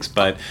doing things.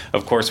 But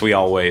of course, we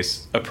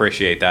always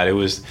appreciate that. It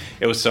was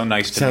so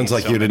nice to Sounds meet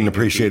like so you many didn't new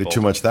appreciate people. it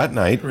too much that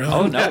night. Really?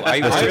 Oh no,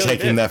 I Just really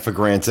taking did. that for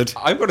granted.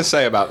 I've got to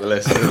say about the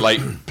listeners,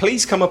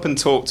 please come up and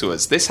talk to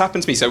us. This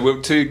happened to me. So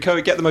to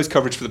get the most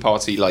coverage for the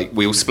party,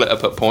 we'll split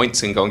up at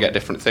points and go and get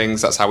different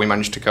things. That's how we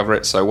managed to cover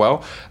it so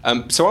well.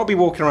 So I'll be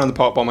walking around the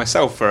park by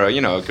myself for a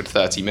good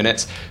 30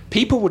 minutes.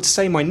 People would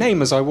say my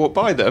name as I walked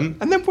by them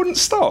and then wouldn't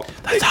stop.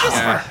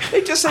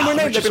 They'd just say my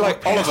name. They'd be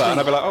like, Oliver, and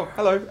I'd be like, oh,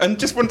 hello, and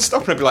just wouldn't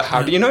stop. And I'd be like,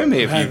 how do you know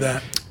me? I had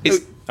that.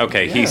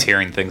 Okay, he's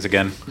hearing things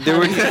again.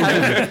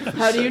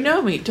 How do you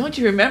know me? Don't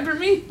you remember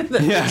me?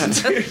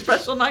 That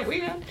special night we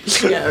had?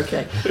 Yeah,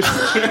 okay.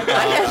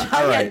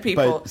 I had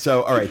people. But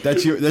all right,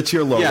 that's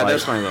your low light. Yeah,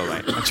 that's my low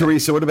light.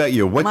 Teresa, what about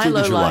you? What My didn't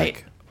low you light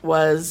like?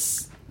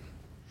 was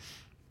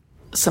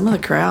some of the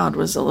crowd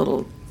was a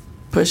little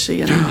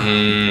pushy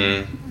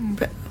and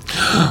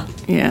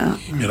yeah.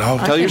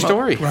 Tell your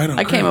story.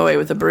 I came away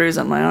with a bruise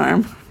on my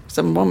arm.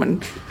 Some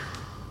woman.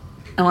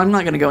 Oh, I'm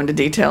not going to go into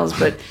details,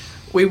 but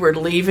we were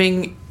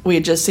leaving. We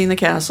had just seen the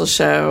castle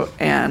show,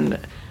 and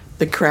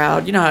the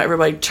crowd. You know how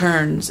everybody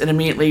turns and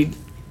immediately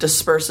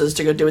disperses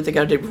to go do what they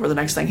got to do before the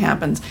next thing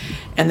happens.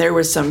 And there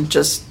was some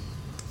just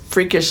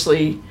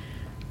freakishly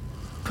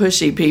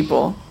pushy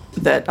people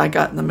that I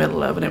got in the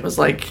middle of, and it was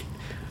like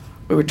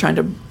we were trying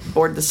to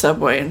board the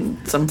subway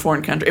in some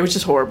foreign country. It was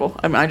just horrible.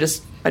 I mean, I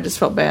just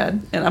felt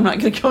bad, and I'm not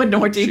going to go into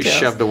more details. She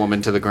shoved a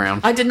woman to the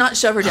ground. I did not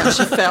shove her down.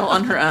 She fell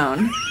on her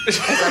own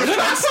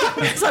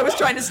as I was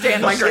trying to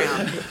stand my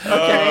ground.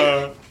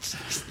 Okay.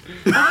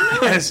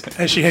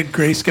 As she had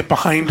Grace get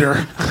behind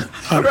her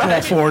on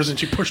all fours, and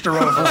she pushed her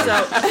over.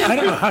 So, I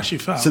don't know how she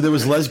fell. So there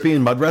was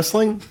lesbian mud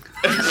wrestling?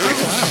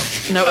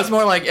 no, it was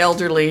more like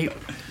elderly.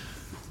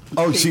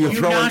 Oh, so you're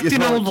throwing... Knocked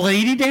an old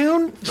lady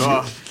down?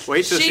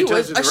 Wait till She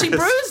tells you the she rest.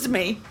 bruised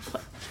me.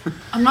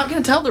 I'm not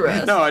going to tell the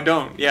rest. No, I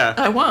don't. Yeah.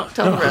 I won't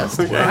tell the rest.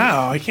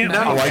 Wow, I can't.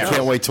 Oh, I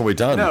can't wait till we're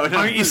done.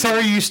 Aren't you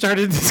sorry you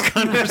started this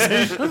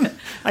conversation?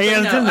 I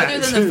No, done that.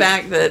 other than the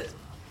fact that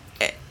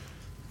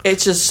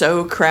it's just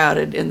so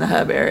crowded in the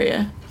hub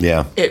area.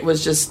 Yeah. It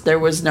was just, there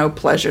was no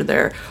pleasure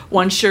there.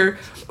 Once you're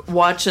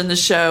watching the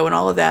show and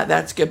all of that,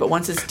 that's good. But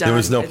once it's done, There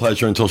was no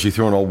pleasure until she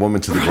threw an old woman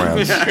to the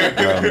ground.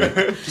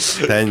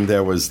 Then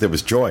there was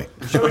joy.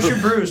 Show us your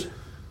bruise.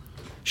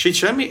 She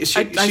sent me. She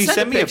I sent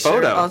sent a me a picture.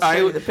 photo. I'll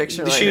show you the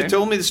picture She later.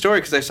 told me the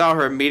story because I saw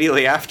her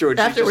immediately afterwards.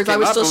 She just Afterwards, I came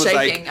was up still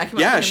and shaking. I came up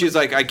yeah, and- she's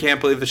like, I can't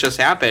believe this just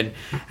happened.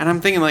 And I'm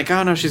thinking like,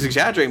 oh no, she's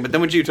exaggerating. But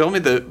then when you told me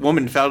the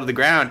woman fell to the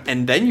ground,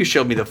 and then you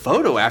showed me the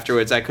photo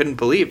afterwards, I couldn't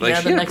believe. Like yeah,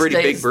 she had a pretty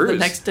big bruise. The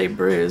next day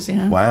bruise,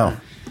 yeah. Wow.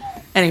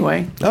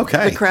 Anyway.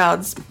 Okay. The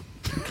crowds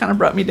kind of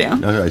brought me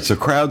down. All right, so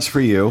crowds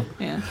for you.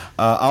 Yeah.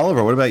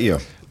 Oliver, what about you?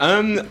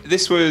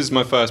 This was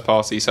my first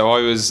party, so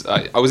I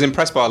was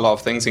impressed by a lot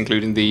of things,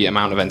 including the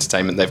amount of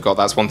entertainment they've got.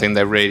 That's one thing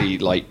they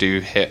really do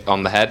hit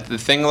on the head. The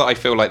thing that I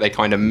feel like they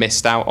kind of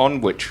missed out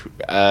on, which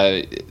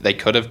they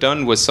could have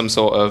done, was some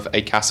sort of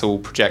a castle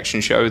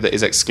projection show that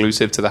is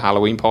exclusive to the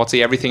Halloween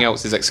party. Everything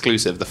else is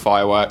exclusive: the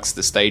fireworks,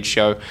 the stage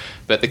show,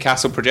 but the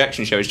castle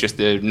projection show is just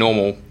the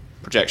normal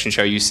projection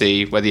show you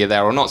see whether you're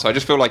there or not. So I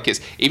just feel like it's,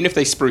 even if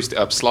they spruced it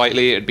up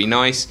slightly, it'd be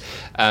nice.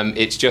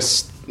 It's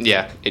just,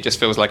 yeah, it just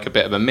feels like a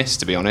bit of a miss,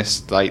 to be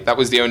honest. Like, that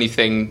was the only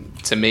thing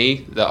to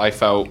me that I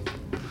felt.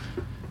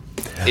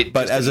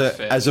 But as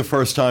a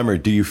first timer,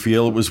 do you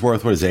feel it was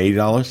worth, what is it,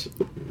 $80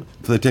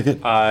 for the ticket?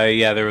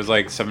 Yeah, there was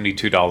like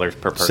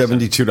 $72 per person.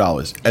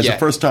 $72. As a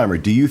first timer,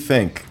 do you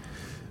think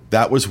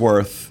that was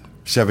worth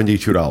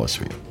 $72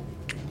 for you?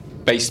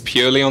 Based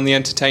purely on the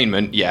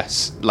entertainment,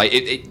 yes. Like,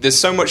 there's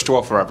so much to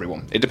offer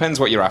everyone. It depends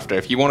what you're after.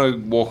 If you want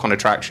to walk on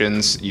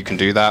attractions, you can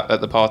do that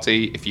at the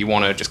party. If you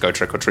want to just go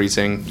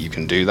trick-or-treating, you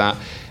can do that.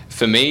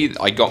 For me,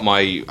 I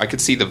could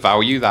see the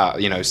value that,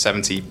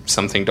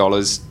 $70-something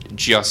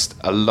just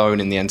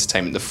alone in the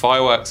entertainment. The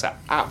fireworks are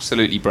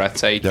absolutely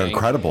breathtaking. They're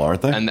incredible,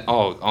 aren't they? And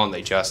aren't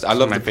they just? I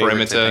love my the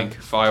favorites, I perimeter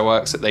think.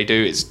 fireworks that they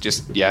do. It's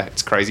just,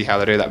 it's crazy how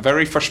they do that.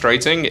 Very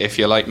frustrating if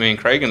you're like me and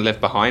Craig and live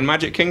behind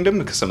Magic Kingdom,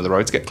 because some of the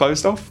roads get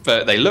closed off,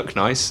 but they look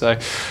nice. So,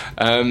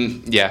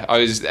 and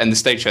the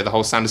stage show, the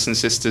whole Sanderson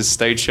Sisters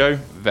stage show,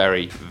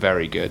 very,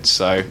 very good.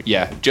 So,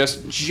 yeah,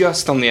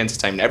 just on the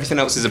entertainment. Everything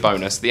else is a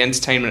bonus. The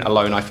entertainment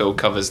alone, I feel,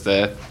 covers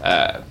the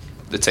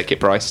ticket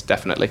price,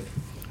 definitely.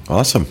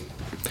 Awesome.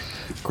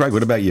 Greg,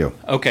 what about you?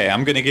 Okay,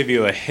 I'm going to give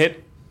you a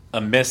hit,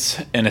 a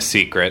miss, and a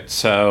secret.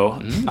 So,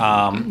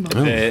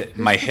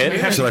 my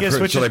hit.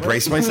 Should I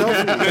brace myself?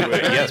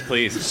 Yes,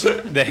 please.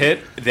 The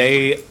hit,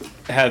 they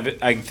have,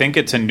 I think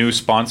it's a new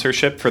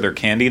sponsorship for their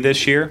candy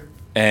this year,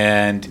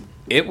 and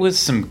it was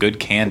some good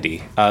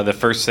candy. The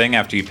first thing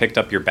after you picked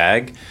up your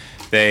bag,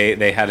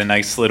 they had a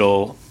nice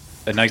little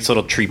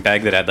treat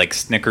bag that had like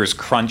Snickers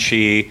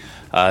Crunchy,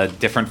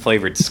 different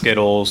flavored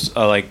Skittles,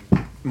 like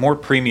more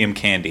premium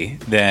candy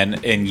than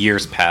in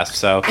years past.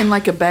 So In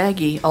like a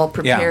baggie, all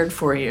prepared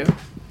for you.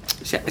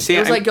 See, It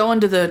was like going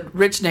to the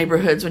rich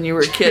neighborhoods when you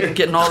were a kid and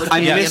getting all the I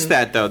candy. missed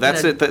that though.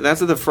 That's at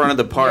the front of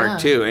the park Yeah.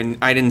 too, and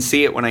I didn't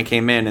see it when I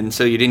came in, and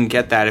so you didn't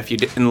get that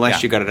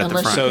unless you got it at the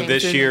Unless front. So came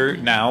this through. year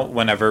now,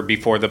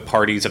 before the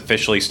parties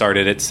officially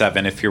started at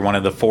 7, if you're one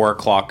of the 4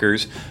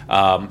 o'clockers,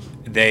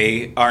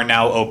 they are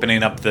now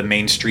opening up the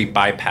Main Street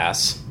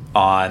bypass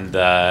on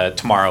the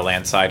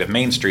Tomorrowland side of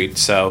Main Street.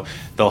 So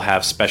they'll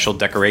have special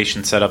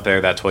decorations set up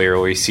there. That's where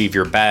you'll receive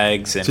your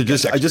bags. And So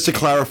just to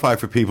clarify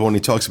for people, when he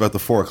talks about the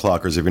 4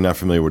 o'clockers, if you're not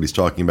familiar with what he's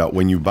talking about,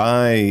 when you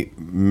buy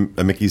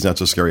a Mickey's Not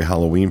So Scary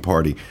Halloween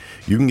party,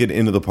 you can get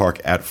into the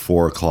park at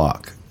 4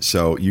 o'clock.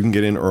 So you can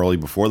get in early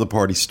before the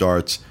party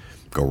starts,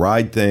 go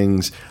ride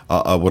things.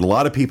 What a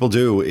lot of people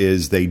do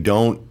is they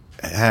don't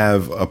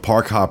have a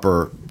park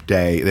hopper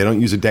day. They don't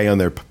use a day on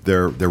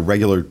their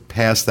regular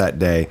pass that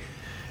day.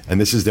 And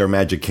this is their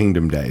Magic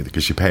Kingdom day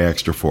because you pay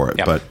extra for it.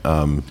 Yep. But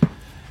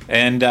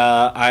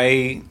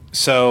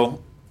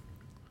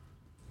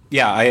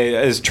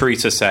as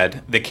Teresa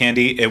said, the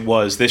candy,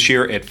 this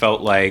year, it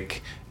felt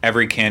like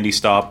every candy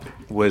stop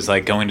was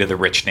like going to the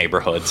rich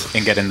neighborhoods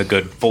and getting the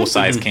good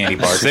full-size candy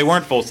bars. They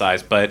weren't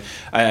full-size, but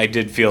I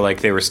did feel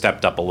like they were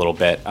stepped up a little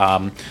bit.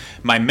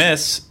 My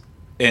miss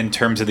in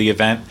terms of the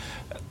event,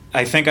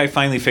 I think I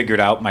finally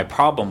figured out my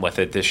problem with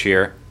it this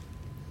year.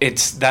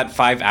 it's that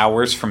 5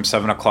 hours from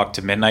 7 o'clock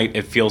to midnight.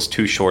 It feels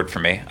too short for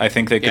me. I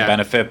think they could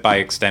benefit by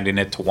extending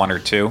it to 1 or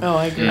 2. Oh,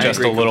 I agree. Just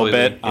I agree a little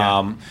completely. bit.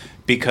 Yeah.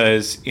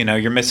 Because,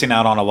 you're missing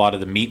out on a lot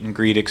of the meet and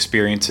greet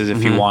experiences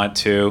if you want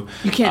to.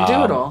 You can't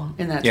do it all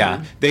in that Yeah.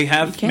 time. They You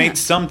have can't. made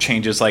some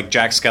changes, like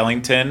Jack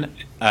Skellington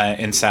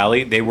and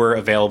Sally. They were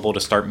available to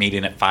start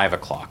meeting at 5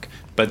 o'clock.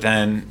 But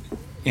then,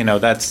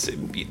 that's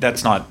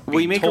not. Well,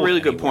 you make a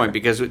really good point,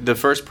 because the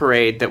first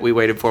parade that we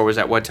waited for was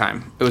at what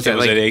time? It was at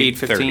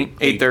 8:15,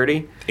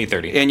 8:30.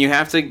 8:30. And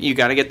you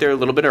got to get there a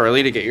little bit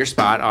early to get your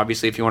spot.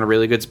 Obviously, if you want a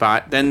really good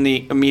spot, then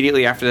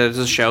immediately after that is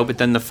the show. But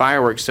then the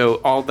fireworks.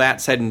 So all that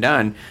said and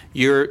done,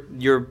 your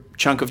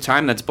chunk of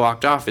time that's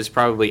blocked off is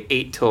probably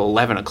 8 till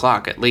 11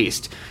 o'clock at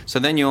least. So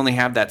then you only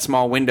have that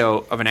small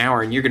window of an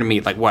hour, and you're going to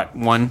meet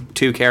 1,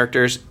 2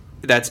 characters.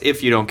 That's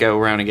if you don't go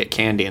around and get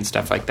candy and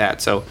stuff like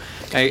that. So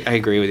I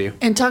agree with you.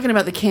 And talking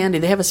about the candy,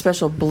 they have a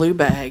special blue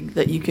bag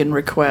that you can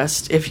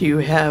request if you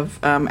have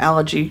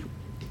allergy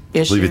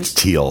issues. I believe it's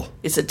teal.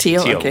 Is it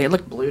teal? Teal. Okay, it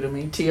looked blue to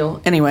me. Teal.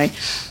 Anyway,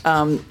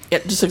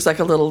 it just looks like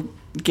a little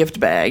gift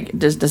bag. It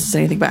doesn't say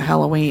anything about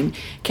Halloween.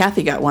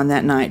 Kathy got one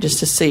that night just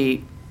to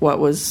see what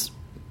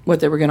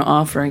they were going to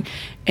offer.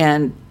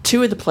 And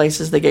 2 of the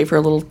places, they gave her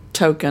a little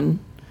token.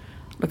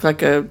 Looked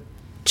like a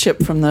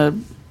chip from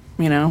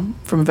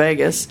from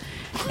Vegas.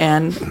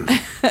 And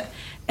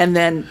and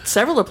then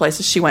several of the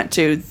places she went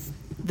to,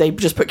 they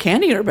just put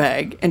candy in her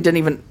bag and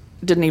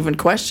didn't even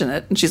question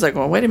it. And she's like,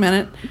 well, wait a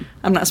minute,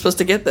 I'm not supposed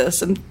to get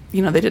this. And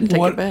they didn't take it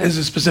What back. is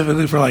it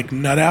specifically for,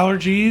 nut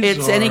allergies?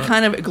 It's any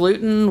kind of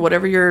gluten,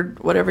 whatever your thing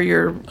is. Whatever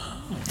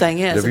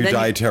your And then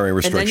dietary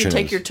restriction And then you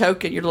take is. your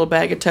token, your little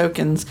bag of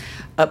tokens,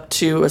 up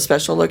to a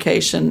special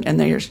location, and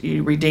then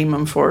you redeem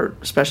them for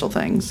special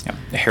things.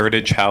 The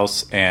Heritage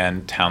House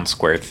and Town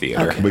Square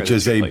Theater. Okay. Which are the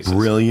is 2 a places.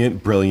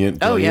 brilliant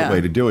Oh, yeah. way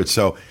to do it.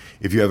 So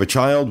if you have a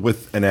child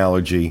with an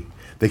allergy,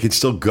 they can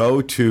still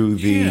go to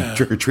the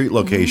trick-or-treat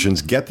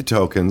locations, get the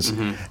tokens,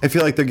 and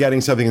feel like they're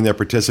getting something and they're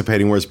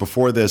participating. Whereas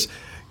before this,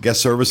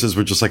 guest services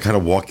would just kind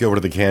of walk you over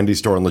to the candy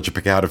store and let you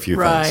pick out a few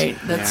Right. things.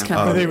 That's Or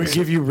kind of they would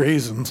give you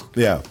raisins.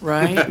 Yeah.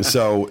 right.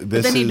 So But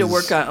this they need to is-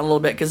 work on it a little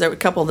bit because there were a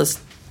couple of the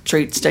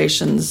treat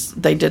stations,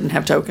 they didn't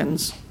have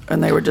tokens,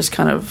 and they were just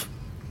kind of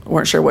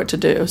weren't sure what to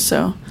do.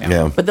 So,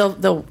 Yeah. but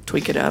they'll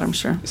tweak it out, I'm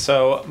sure.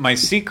 So my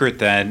secret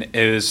then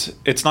is,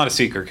 it's not a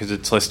secret because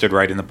it's listed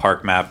right in the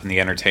park map and the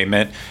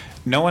entertainment.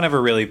 No one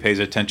ever really pays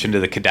attention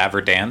to the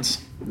Cadaver Dance,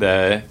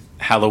 the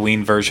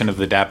Halloween version of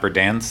the Dapper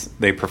Dance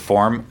they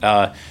perform.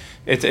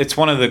 It's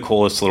one of the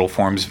coolest little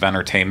forms of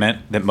entertainment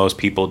that most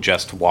people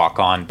just walk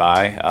on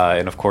by.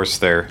 And of course,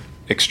 they're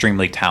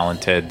extremely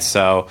talented.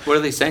 So What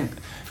do they sing?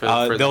 For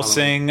the they'll Halloween?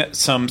 sing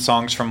some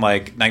songs from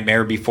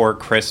Nightmare Before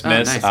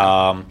Christmas.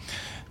 Oh,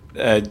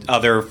 nice.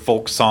 Other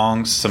folk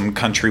songs, some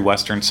country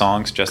western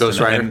songs. Ghost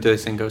Rider? Do they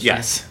sing Ghost Rider?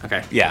 Yes.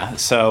 Okay. Yeah.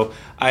 So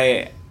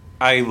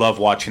I love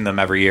watching them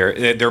every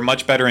year. They're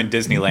much better in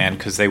Disneyland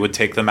because they would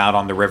take them out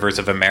on the rivers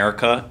of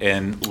America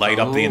and light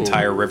up the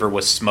entire river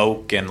with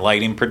smoke and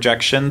lighting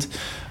projections.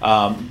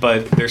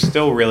 But they're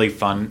still really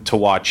fun to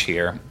watch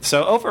here.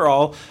 So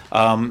overall,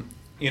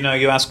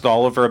 you asked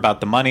Oliver about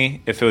the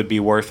money, if it would be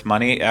worth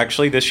money.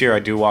 Actually, this year I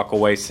do walk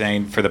away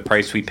saying for the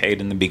price we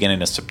paid in the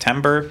beginning of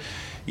September,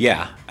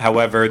 yeah.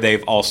 However,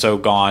 they've also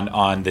gone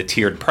on the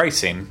tiered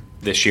pricing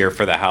this year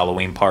for the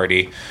Halloween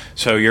party.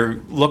 So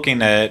you're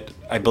looking at,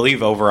 I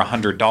believe, over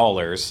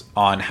 $100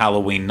 on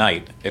Halloween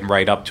night and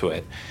right up to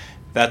it.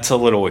 That's a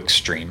little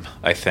extreme,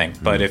 I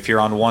think. But if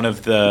you're on one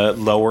of the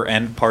lower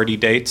end party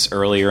dates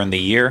earlier in the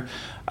year,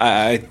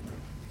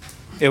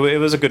 it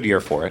was a good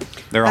year for it.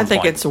 They're on I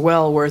think point. it's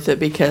well worth it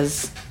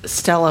because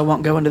Stella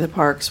won't go into the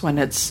parks when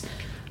it's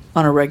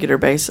on a regular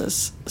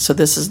basis. So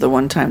this is the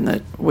one time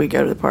that we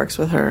go to the parks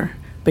with her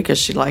because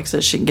she likes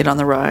it. She can get on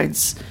the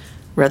rides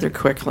rather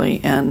quickly,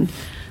 and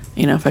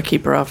if I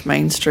keep her off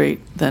Main Street,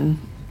 then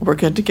we're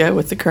good to go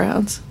with the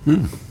crowds.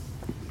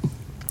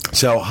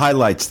 So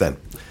highlights then.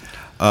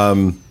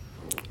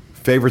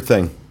 Favorite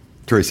thing,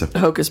 Teresa?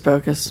 Hocus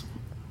Pocus,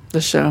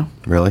 the show,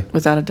 Really?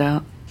 without a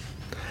doubt.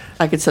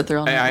 I could sit there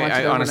all night and watch it I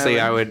over and honestly,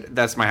 over. I would.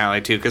 That's my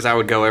highlight too, because I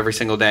would go every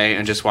single day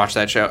and just watch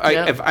that show.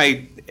 Yep.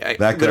 I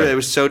That good. literally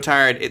was so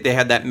tired. They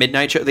had that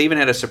midnight show. They even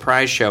had a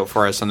surprise show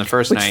for us on the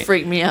first Which night.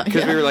 freaked me out,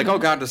 because we yeah. were like, "Oh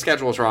God, the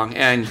schedule's wrong."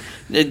 And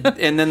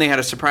then they had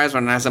a surprise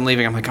one. And as I'm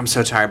leaving, I'm like, "I'm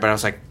so tired," but I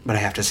was like, "But I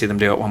have to see them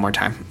do it one more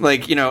time." I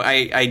Because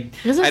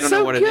don't it's know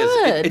so what it is.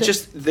 good. It's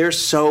just they're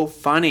so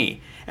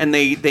funny. And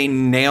they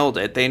nailed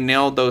it. They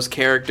nailed those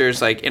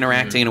characters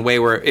interacting in a way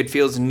where it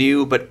feels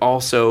new, but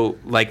also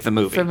like the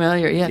movie.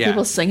 Familiar, yeah.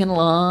 People singing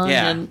along,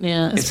 Yeah. and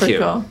it's It's pretty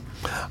cute. cool.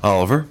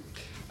 Oliver?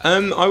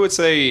 I would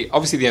say,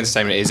 obviously, the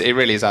entertainment it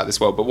really is out of this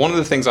world. But one of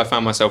the things I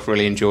found myself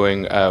really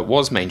enjoying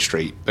was Main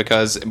Street,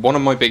 because one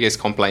of my biggest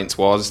complaints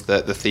was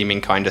that the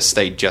theming kind of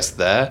stayed just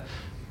there.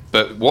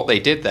 But what they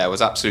did there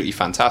was absolutely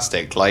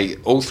fantastic. Like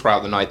all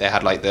throughout the night, they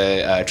had like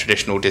the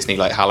traditional Disney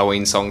like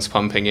Halloween songs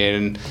pumping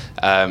in,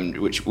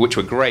 which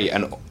were great.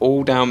 And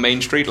all down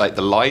Main Street, like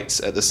the lights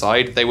at the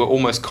side, they were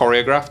almost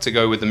choreographed to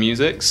go with the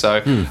music.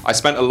 So I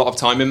spent a lot of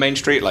time in Main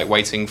Street, like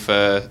waiting for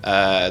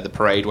the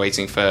parade,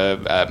 waiting for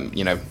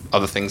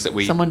other things that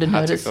we Someone to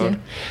had notice to you.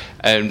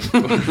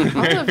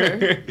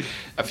 Oliver.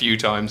 A few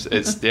times.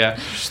 It's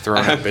Just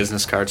throwing out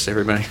business cards to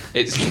everybody.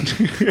 It's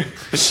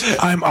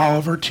I'm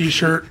Oliver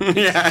T-shirt.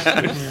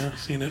 Yeah.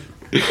 Seen it.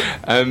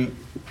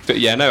 but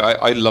yeah, no,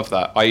 I love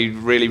that. I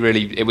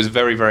really, it was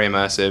very, very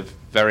immersive,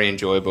 very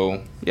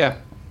enjoyable. Yeah,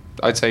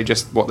 I'd say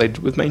just what they did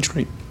with Main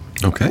Street.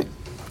 Okay.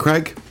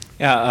 Craig?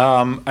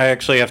 Yeah, I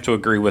actually have to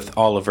agree with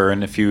Oliver.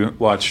 And if you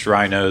watched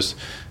Rhinos,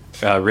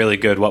 really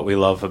good what we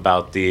love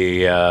about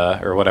the,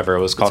 or whatever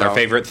it was called, our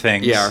favorite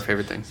things. Yeah, our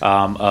favorite things.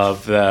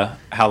 Of the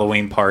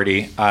Halloween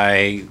party.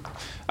 I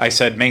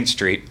said Main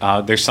Street.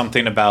 There's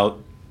something about,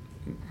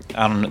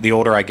 I don't know, the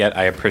older I get,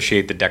 I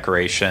appreciate the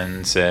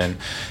decorations and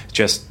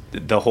just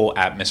the whole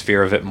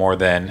atmosphere of it more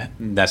than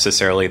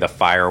necessarily the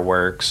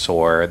fireworks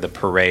or the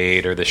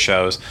parade or the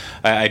shows.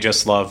 I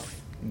just love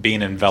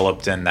being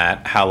enveloped in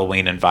that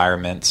Halloween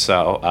environment.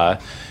 So,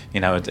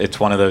 it's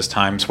one of those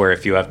times where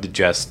if you have to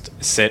just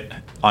sit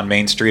on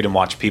Main Street and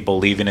watch people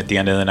leaving at the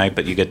end of the night,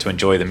 but you get to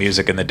enjoy the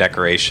music and the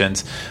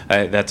decorations,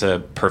 that's a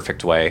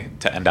perfect way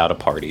to end out a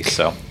party.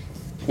 So.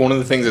 One of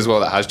the things as well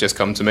that has just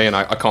come to me, and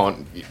I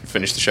can't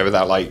finish the show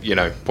without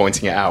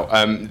pointing it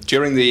out.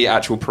 During the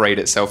actual parade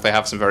itself, they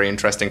have some very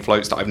interesting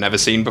floats that I've never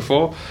seen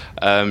before,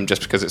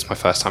 just because it's my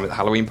first time at the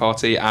Halloween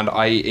party, and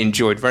I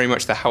enjoyed very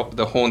much the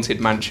Haunted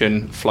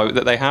Mansion float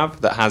that they have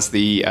that has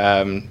the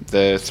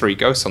three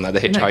ghosts on there, the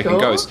hitchhiking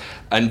ghosts,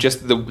 and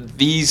just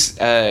these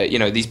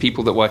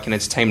people that work in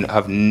entertainment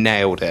have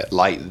nailed it.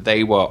 Like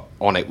they were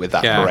on it with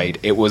that parade.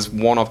 It was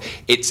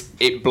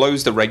it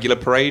blows the regular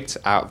parade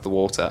out of the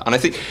water, and I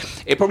think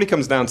it probably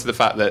comes down to the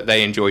fact that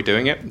they enjoy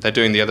doing it. They're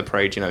doing the other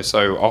parade,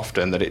 so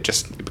often that it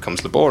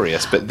becomes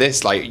laborious. But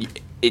this,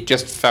 it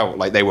just felt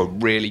like they were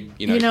really,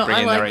 bringing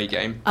their A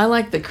game. I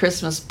like the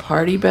Christmas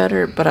party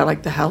better, but I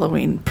like the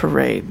Halloween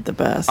parade the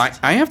best.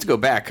 I have to go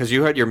back because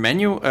you had your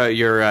menu,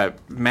 your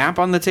map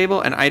on the table,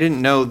 and I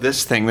didn't know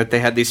this thing that they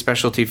had these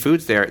specialty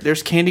foods there.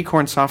 There's candy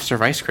corn soft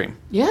serve ice cream.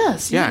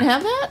 Yes, you didn't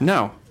have that?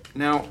 No,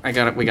 we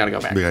got to go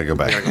back. We got to go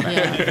back.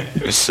 Yeah.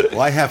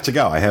 Well, I have to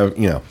go. I have,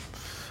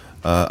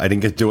 I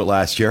didn't get to do it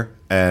last year,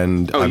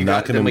 and I'm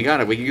not going to. Then we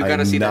got it. You got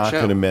to see that show.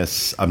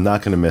 I'm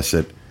not going to miss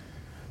it.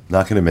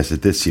 Not going to miss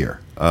it this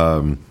year.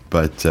 So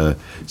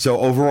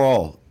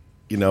overall,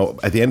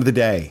 at the end of the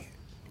day,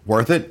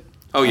 worth it.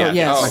 Oh yeah,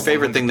 yes. My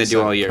favorite thing they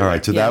do all year. All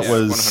right, so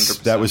Yes.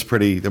 that was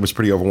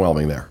pretty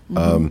overwhelming there.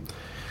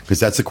 Because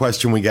that's the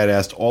question we get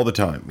asked all the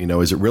time.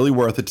 Is it really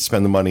worth it to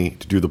spend the money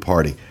to do the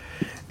party?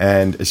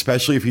 And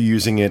especially if you're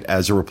using it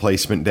as a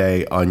replacement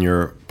day on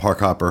your park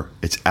hopper,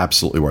 it's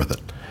absolutely worth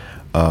it.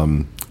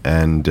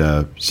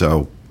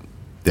 So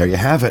there you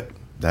have it.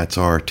 That's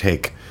our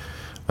take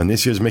on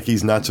this year's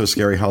Mickey's Not So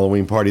Scary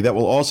Halloween Party. That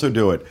will also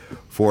do it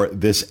for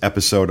this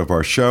episode of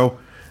our show.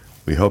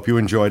 We hope you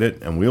enjoyed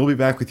it, and we'll be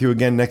back with you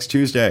again next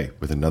Tuesday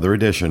with another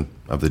edition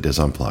of the Diz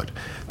Unplugged.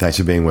 Thanks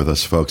for being with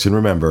us, folks, and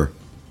remember,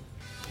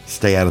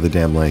 stay out of the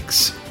damn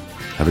lakes.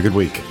 Have a good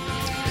week.